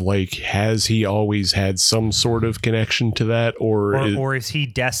thing of like, has he always had some sort of connection to that, or is he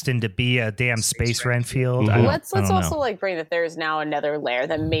destined to be a damn space Renfield? Mm-hmm. Let's also like bring that there's now another layer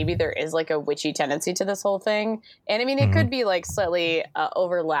that maybe there is like a witchy tendency to this whole thing, and I mean it could be like slightly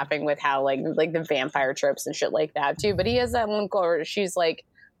overlapping with how like the vampire tropes and shit like that too. But he has that one quote where she's like.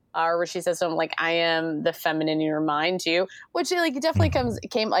 Where she says something like, I am the feminine in your mind too, which like definitely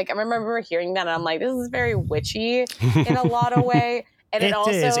came like, I remember hearing that and I'm like, this is very witchy in a lot of way. And it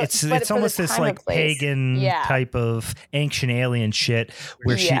also is. It's almost this like pagan type of ancient alien shit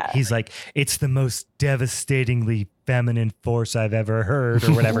where he's like, it's the most devastatingly feminine force I've ever heard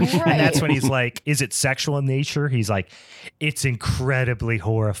or whatever. Right. And that's when he's like, is it sexual in nature? He's like, it's incredibly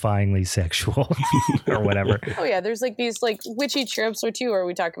horrifyingly sexual or whatever. Oh yeah. There's like these like witchy tropes or too, where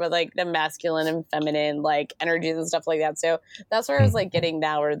we talk about like the masculine and feminine like energies and stuff like that. So that's where I was like getting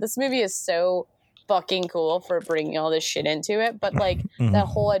now where this movie is so fucking cool for bringing all this shit into it, but like that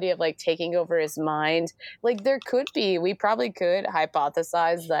whole idea of like taking over his mind, like we probably could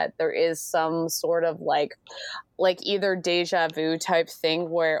hypothesize that there is some sort of like either deja vu type thing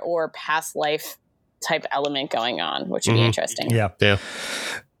or past life type element going on, which would be interesting. Yeah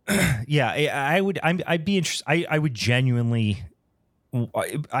I'd be interested. I would genuinely,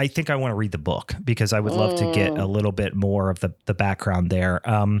 I think I want to read the book because I would love to get a little bit more of the background there.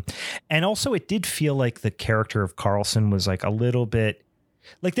 And also it did feel like the character of Carlson was like a little bit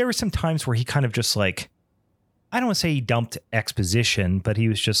like there were some times where he kind of just like, I don't want to say he dumped exposition, but he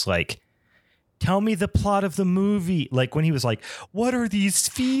was just like, tell me the plot of the movie. Like when he was like, what are these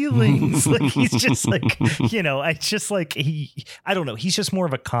feelings? Like he's just like, it's just like I don't know. He's just more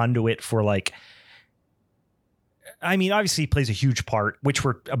of a conduit for like, I mean, obviously he plays a huge part, which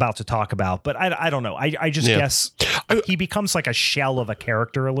we're about to talk about, but I don't know. I just guess he becomes like a shell of a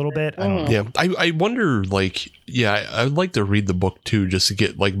character a little bit. I don't know. Yeah. I wonder like, I'd like to read the book too, just to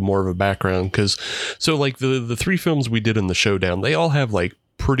get like more of a background. Cause so like the three films we did in the Showdown, they all have like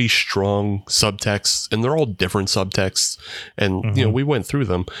pretty strong subtexts and they're all different subtexts. And, we went through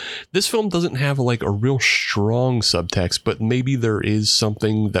them. This film doesn't have like a real strong subtext, but maybe there is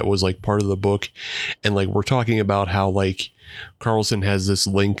something that was like part of the book. And like, we're talking about how like Carlson has this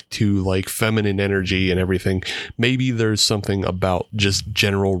link to like feminine energy and everything. Maybe there's something about just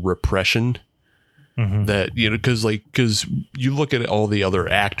general repression that, because you look at all the other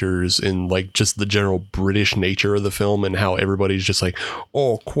actors and like just the general British nature of the film and how everybody's just like,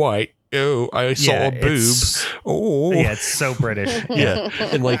 oh, quite. Oh, I saw a boob. Oh, yeah, it's so British. Yeah,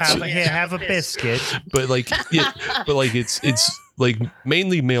 and like have a biscuit. But like, it's like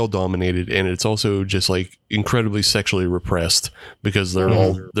mainly male dominated, and it's also just like incredibly sexually repressed because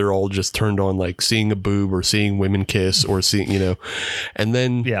they're all just turned on like seeing a boob or seeing women kiss or seeing and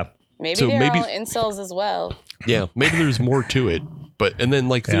then Maybe they're all incels as well. Yeah, maybe there's more to it. But and then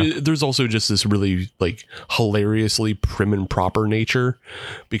like there's also just this really like hilariously prim and proper nature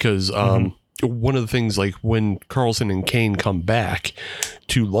because one of the things like when Carlson and Kane come back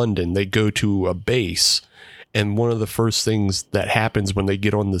to London, they go to a base, and one of the first things that happens when they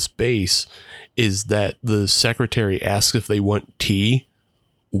get on this base is that the secretary asks if they want tea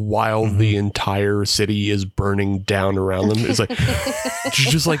while the entire city is burning down around them. It's like,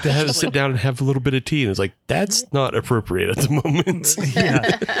 you just like to sit down and have a little bit of tea. And it's like, that's not appropriate at the moment.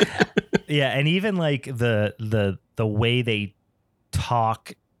 Yeah, and even like the way they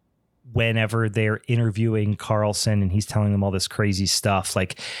talk whenever they're interviewing Carlson and he's telling them all this crazy stuff,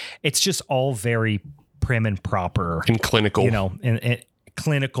 like it's just all very prim and proper and clinical, you know, and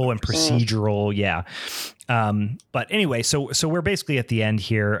clinical and procedural. Yeah. But anyway, so we're basically at the end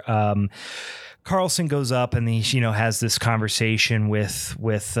here. Carlson goes up and he, you know, has this conversation with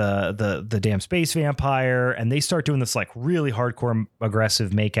the damn space vampire, and they start doing this like really hardcore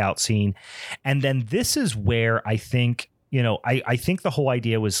aggressive makeout scene. And then this is where I think, you know, I think the whole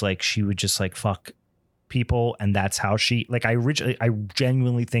idea was like she would just like fuck people, and that's how she, like, I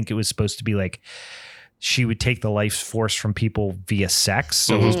genuinely think it was supposed to be like she would take the life force from people via sex.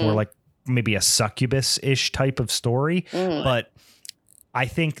 So it was more like maybe a succubus-ish type of story. But I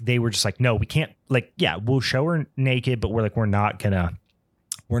think they were just like, no, we can't, like, yeah, we'll show her naked, but we're not gonna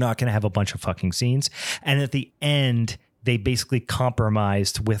have a bunch of fucking scenes. And at the end, they basically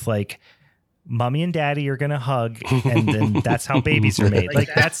compromised with like, mommy and daddy are gonna hug, and then that's how babies are made. Like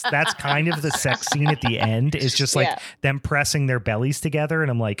that's kind of the sex scene at the end. Is just like them pressing their bellies together,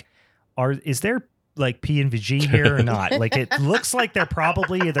 and I'm like, is there like P and VG here or not? Like it looks like they're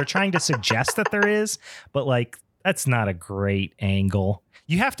trying to suggest that there is, but like that's not a great angle.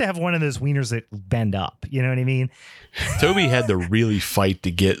 You have to have one of those wieners that bend up. You know what I mean? Toby had to really fight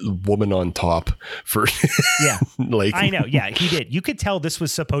to get woman on top for. Yeah. Like, I know. Yeah, he did. You could tell this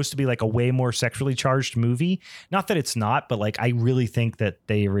was supposed to be like a way more sexually charged movie. Not that it's not, but like, I really think that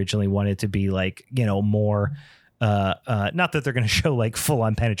they originally wanted to be like, you know, more, not that they're going to show like full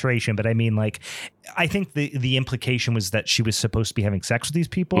on penetration, but I mean, like, I think the implication was that she was supposed to be having sex with these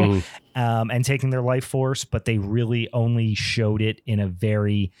people and taking their life force, but they really only showed it in a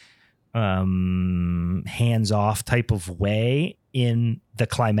very hands-off type of way in the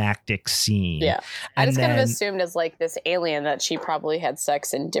climactic scene. Yeah. I just kind of assumed as like this alien that she probably had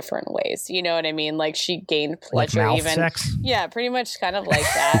sex in different ways. You know what I mean? Like she gained pleasure, like mouth even sex? Yeah, pretty much kind of like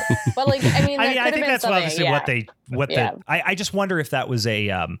that. But like, I mean, I think that's obviously I just wonder if that was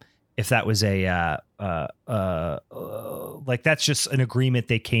like that's just an agreement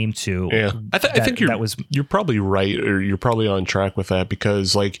they came to. Yeah, I think you're probably right, or you're probably on track with that,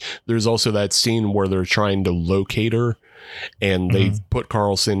 because like there's also that scene where they're trying to locate her, and they put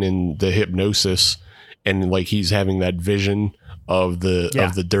Carlson in the hypnosis, and like he's having that vision of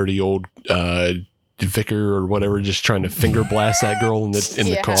the dirty old vicar or whatever, just trying to finger blast that girl in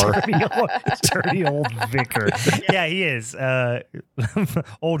the car. Dirty old vicar. Yeah, he is.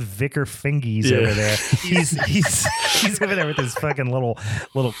 Old Vicar Fingies over there. He's over there with his fucking little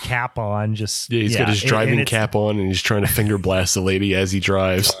cap on. Just he's got his driving cap on, and he's trying to finger blast the lady as he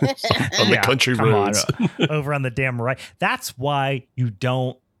drives on the country roads. Over on the damn right. That's why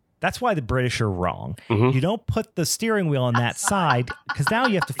the British are wrong. You don't put the steering wheel on that side, because now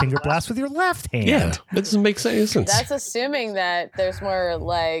you have to finger blast with your left hand. Yeah, that doesn't make sense. That's assuming that there's more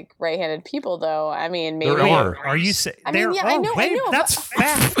like right-handed people, though. I mean, maybe there are. Are you saying? I mean, yeah, I know. That's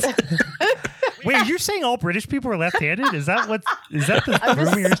fact. Wait, you're saying all British people are left-handed? Is that the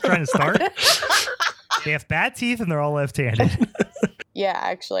rumor you're trying to start? They have bad teeth and they're all left-handed. Yeah,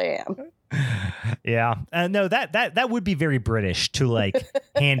 actually, I am. Yeah. No, that would be very British to like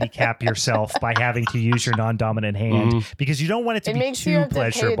handicap yourself by having to use your non-dominant hand, because you don't want it to be too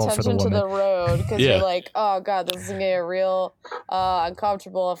pleasurable for the woman. To the road, because you're like, oh god, this is gonna get real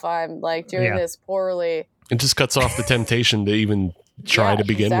uncomfortable if I'm like doing this poorly. It just cuts off the temptation to even try to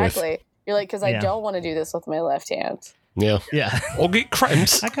begin with. You're like, because I don't want to do this with my left hand. Yeah. I'll get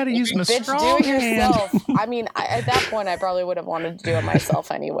cramps. I gotta use my Bitch, strong do it yourself. I mean, at that point, I probably would have wanted to do it myself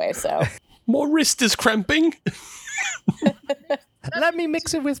anyway. So my wrist is cramping. Let me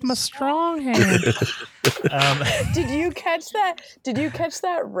mix it with my strong hand. Did you catch that? Did you catch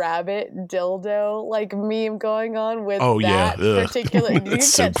that rabbit dildo like meme going on with that particular? Did you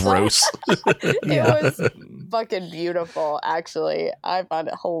it's so gross. It was fucking beautiful. Actually, I found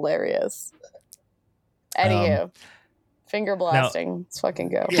it hilarious. Anywho. Finger blasting. Let's fucking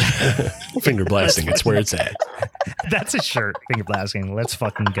go. Finger blasting. It's where it's at. That's a shirt. Finger blasting. Let's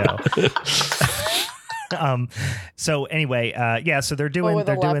fucking go. So anyway, so they're doing the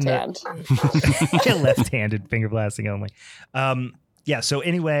left-handed finger blasting only. So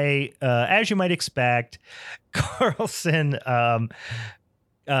anyway, as you might expect, Carlson,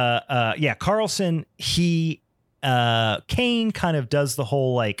 Carlson, Kane kind of does the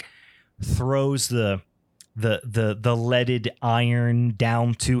whole like throws the leaded iron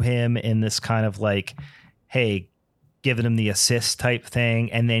down to him in this kind of like, hey, giving him the assist type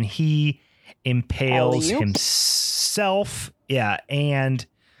thing, and then he impales himself, and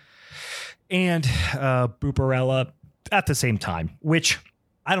Buparella at the same time, which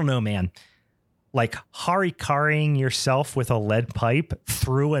I don't know, man. Like harikaring yourself with a lead pipe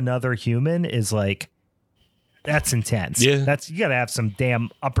through another human is like, that's intense. Yeah. You got to have some damn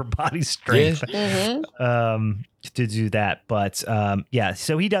upper body strength to do that. But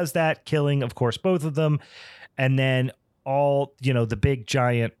so he does that, killing, of course, both of them. And then all, the big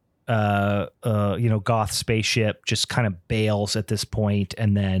giant, goth spaceship just kind of bails at this point.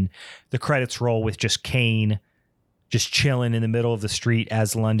 And then the credits roll with just Kane just chilling in the middle of the street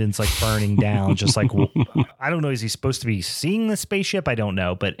as London's like burning down. Just like, I don't know. Is he supposed to be seeing the spaceship? I don't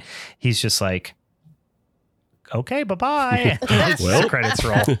know. But he's just like, okay, bye-bye. Well, credits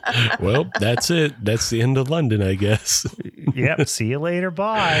roll. Well, that's it. That's the end of London, I guess. Yep. See you later.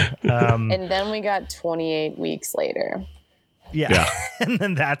 Bye. And then we got 28 weeks later. Yeah. And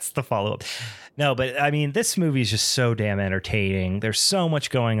then that's the follow-up. No, but I mean, this movie is just so damn entertaining. There's so much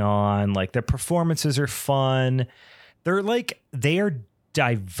going on. Like, the performances are fun. They are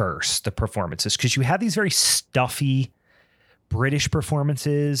diverse, the performances, because you have these very stuffy British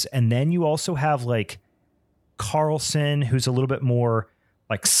performances. And then you also have like Carlson, who's a little bit more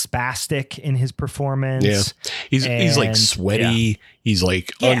like spastic in his performance. Yeah. He's like sweaty. Yeah. He's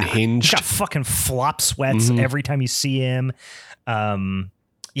like unhinged. He's got fucking flop sweats every time you see him.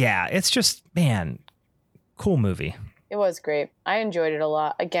 It's just, man, cool movie. It was great. I enjoyed it a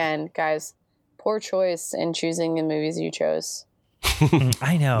lot. Again, guys, poor choice in choosing the movies you chose.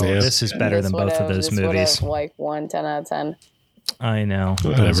 I know. Yeah. This is better than both of those movies. Like 10 out of 10. I know.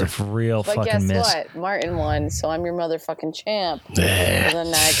 It was a real but fucking miss. But guess what? Martin won, so I'm your motherfucking champ for the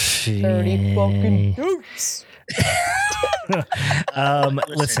next 30 fucking days.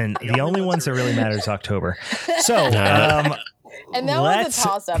 Listen, the only ones that really matter is October. So, and that was a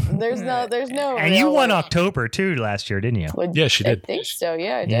toss-up. There's no. And you won October too last year, didn't you? Yeah, she did. I think so.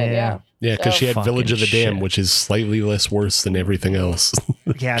 Yeah, I did. Yeah. Yeah, because she had Village of the Dam, which is slightly less worse than everything else.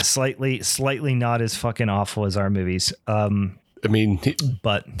 Yeah, slightly not as fucking awful as our movies. I mean,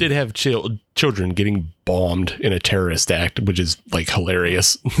 but did have children getting bombed in a terrorist act, which is like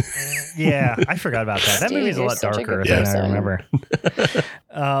hilarious. Yeah, I forgot about that. That movie's a lot darker than I remember.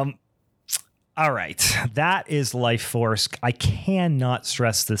 All right, that is Life Force. I cannot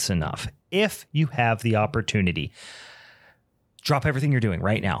stress this enough. If you have the opportunity, drop everything you're doing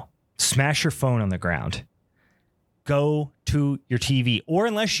right now. Smash your phone on the ground. Go to your TV, or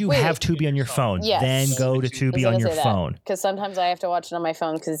unless you have Tubi on your phone, then go to Tubi on your phone. Because sometimes I have to watch it on my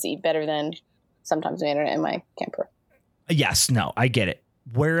phone because it's better than sometimes the internet in my camper. Yes, no, I get it.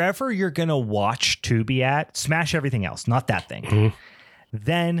 Wherever you're going to watch Tubi at, smash everything else, not that thing. Mm-hmm.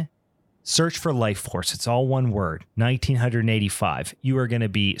 Then search for Life Force. It's all one word, 1985. You are going to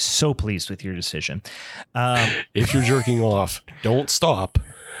be so pleased with your decision. If you're jerking off, don't stop.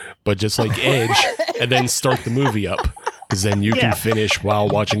 But just like Edge, and then start the movie up, because then you can finish while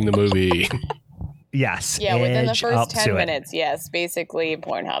watching the movie. Yes. Yeah, within the first 10 minutes. Yes, basically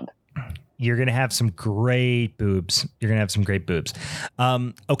Pornhub. You're going to have some great boobs.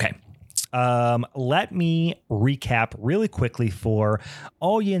 Okay. Let me recap really quickly for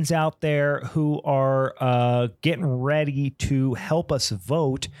all yins out there who are getting ready to help us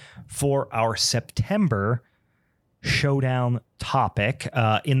vote for our September showdown topic.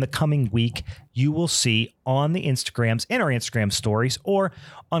 In the coming week, you will see on the Instagrams, in our Instagram stories, or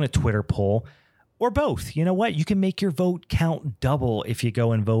on a Twitter poll, or both. You know what? You can make your vote count double if you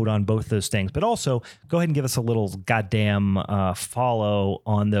go and vote on both those things. But also, go ahead and give us a little goddamn follow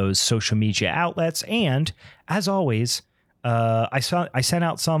on those social media outlets. And as always, I sent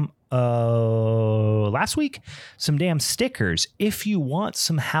out some last week, some damn stickers. If you want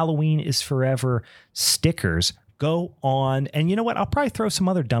some Halloween is Forever stickers, go on, and you know what? I'll probably throw some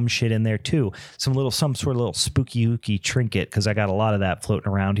other dumb shit in there too. Some sort of little spooky ooky trinket, because I got a lot of that floating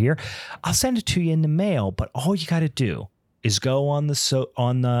around here. I'll send it to you in the mail, but all you got to do is go on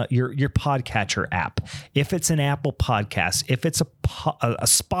your podcatcher app. If it's an Apple Podcast, if it's a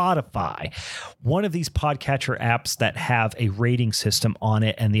Spotify, one of these podcatcher apps that have a rating system on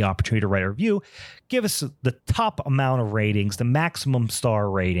it and the opportunity to write a review, give us the top amount of ratings, the maximum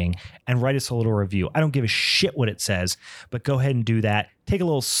star rating, and write us a little review. I don't give a shit what it says, but go ahead and do that. Take a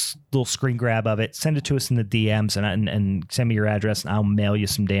little screen grab of it, send it to us in the DMs, and send me your address, and I'll mail you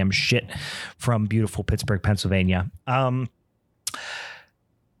some damn shit from beautiful Pittsburgh, Pennsylvania.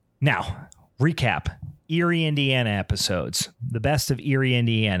 Now, recap. Erie, Indiana episodes. The best of Erie,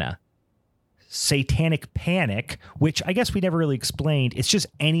 Indiana. Satanic Panic, which I guess we never really explained. It's just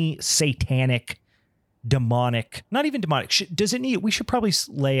any satanic, demonic, not even demonic. Does it need? We should probably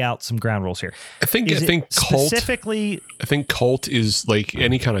lay out some ground rules here. I think cult. Specifically, I think cult is like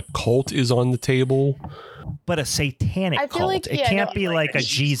any kind of cult is on the table. but a satanic cult. Like, it can't be like a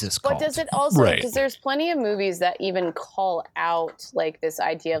Jesus cult. But does it also, because there's plenty of movies that even call out like this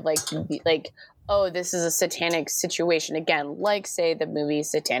idea of like, oh, this is a satanic situation. Again, like say the movie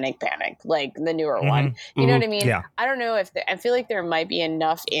Satanic Panic, like the newer one. You know what I mean? Yeah. I don't know if I feel like there might be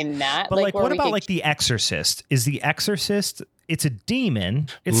enough in that. But like what about like The Exorcist? Is The Exorcist? It's a demon.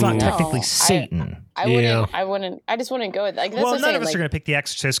 It's not technically Satan. I wouldn't. I just wouldn't go with like. That's none of us are going to pick The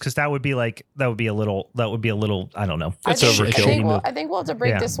Exorcist because that would be a little. I don't know. That's overkill. I think we'll have to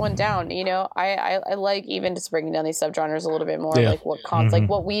break this one down. You know, I like even just breaking down these subgenres a little bit more, like what like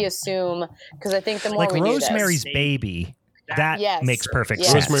what we assume, because I think the more like we Rosemary's Baby, that makes perfect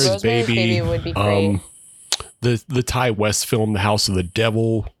sense. Rosemary's Baby would be great. The Ty West film, The House of the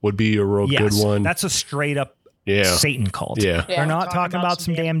Devil, would be a real good one. That's a straight up Satan cult. They're not talking about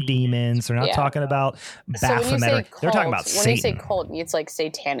some damn demons. They're not talking about Baphomet. They're talking about Satan. When you say cult, it's like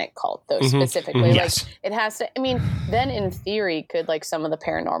satanic cult, though, specifically. Like it has to. I mean, then in theory, could like some of the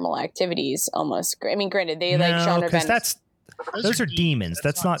paranormal activities almost. I mean, granted, they like genre bend. Those are demons.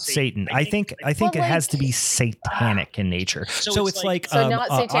 That's not Satan. I think it has to be satanic in nature. So it's like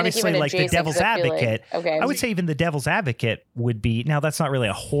honestly, like the Devil's Advocate. I would say even the Devil's Advocate would be. Now that's not really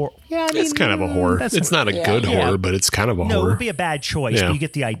a horror. Yeah, I mean, it's kind of a horror. It's not a good horror, but it's kind of a horror. No, it would be a bad choice. But you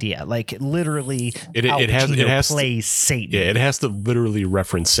get the idea. Like literally, it has plays Satan. Yeah, it has to literally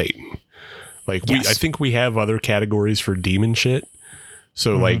reference Satan. Like I think we have other categories for demon shit.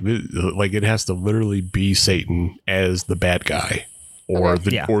 So like it has to literally be Satan as the bad guy or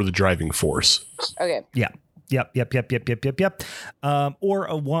the driving force. Okay. Yeah. Yep. Or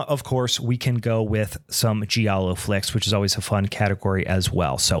of course we can go with some giallo flicks, which is always a fun category as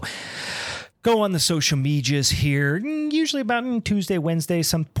well. So go on the social medias here, usually about Tuesday, Wednesday,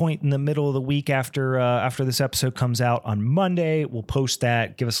 some point in the middle of the week after this episode comes out on Monday. We'll post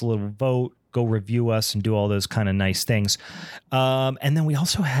that, give us a little vote. Go review us and do all those kind of nice things. And then we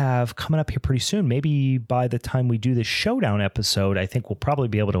also have coming up here pretty soon, maybe by the time we do this showdown episode, I think we'll probably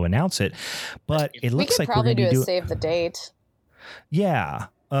be able to announce it. But it looks like we're going to do a save the date. Yeah.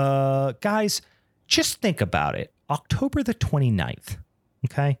 Guys, just think about it. October the 29th.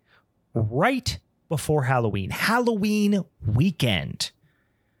 Okay. Right before Halloween weekend.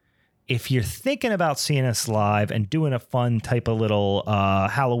 If you're thinking about seeing us live and doing a fun type of little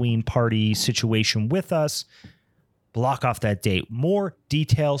Halloween party situation with us, block off that date. More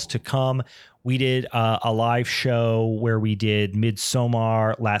details to come. We did a live show where we did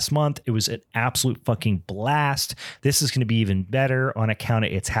Midsommar last month. It was an absolute fucking blast. This is going to be even better on account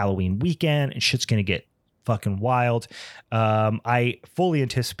of it's Halloween weekend and shit's going to get fucking wild. I fully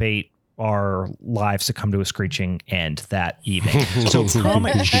anticipate our lives to come to a screeching end that evening. So come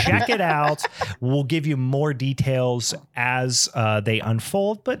and check it out. We'll give you more details as they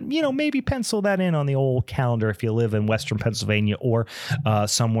unfold, but maybe pencil that in on the old calendar if you live in Western Pennsylvania or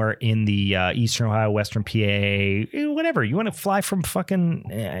somewhere in the Eastern Ohio, Western PA, whatever. You want to fly from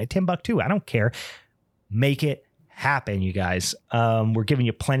fucking Timbuktu? I don't care. Make it happen, you guys. We're giving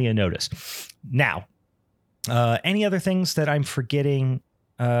you plenty of notice. Now, any other things that I'm forgetting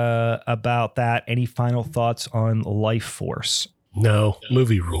about that? Any final thoughts on Life Force? No,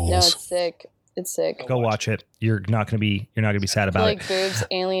 movie rules. No, it's sick. It's sick. Go watch it. You're not gonna be sad about it. Like boobs,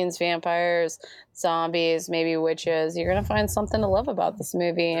 aliens, vampires, zombies, maybe witches. You're gonna find something to love about this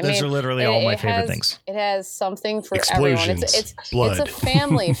movie. Those are literally all my favorite things. It has something for everyone. It's a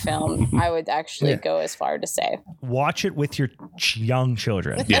family film. I would actually go as far to say. Watch it with your young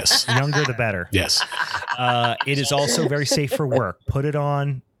children. Yes, younger the better. Yes. It is also very safe for work. Put it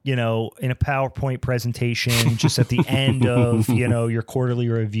on, in a PowerPoint presentation just at the end of, your quarterly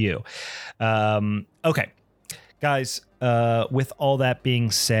review. Okay, guys, with all that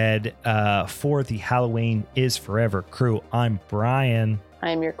being said, for the Halloween is Forever crew, I'm Brian.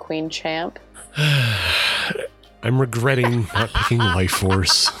 I'm your queen champ. I'm regretting not picking Life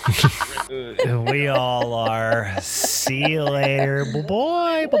Force. We all are. See you later.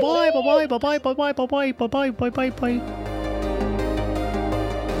 Bye-bye. Bye-bye. Bye-bye. Bye-bye. Bye-bye. Bye-bye. Bye-bye. Bye-bye. Bye-bye.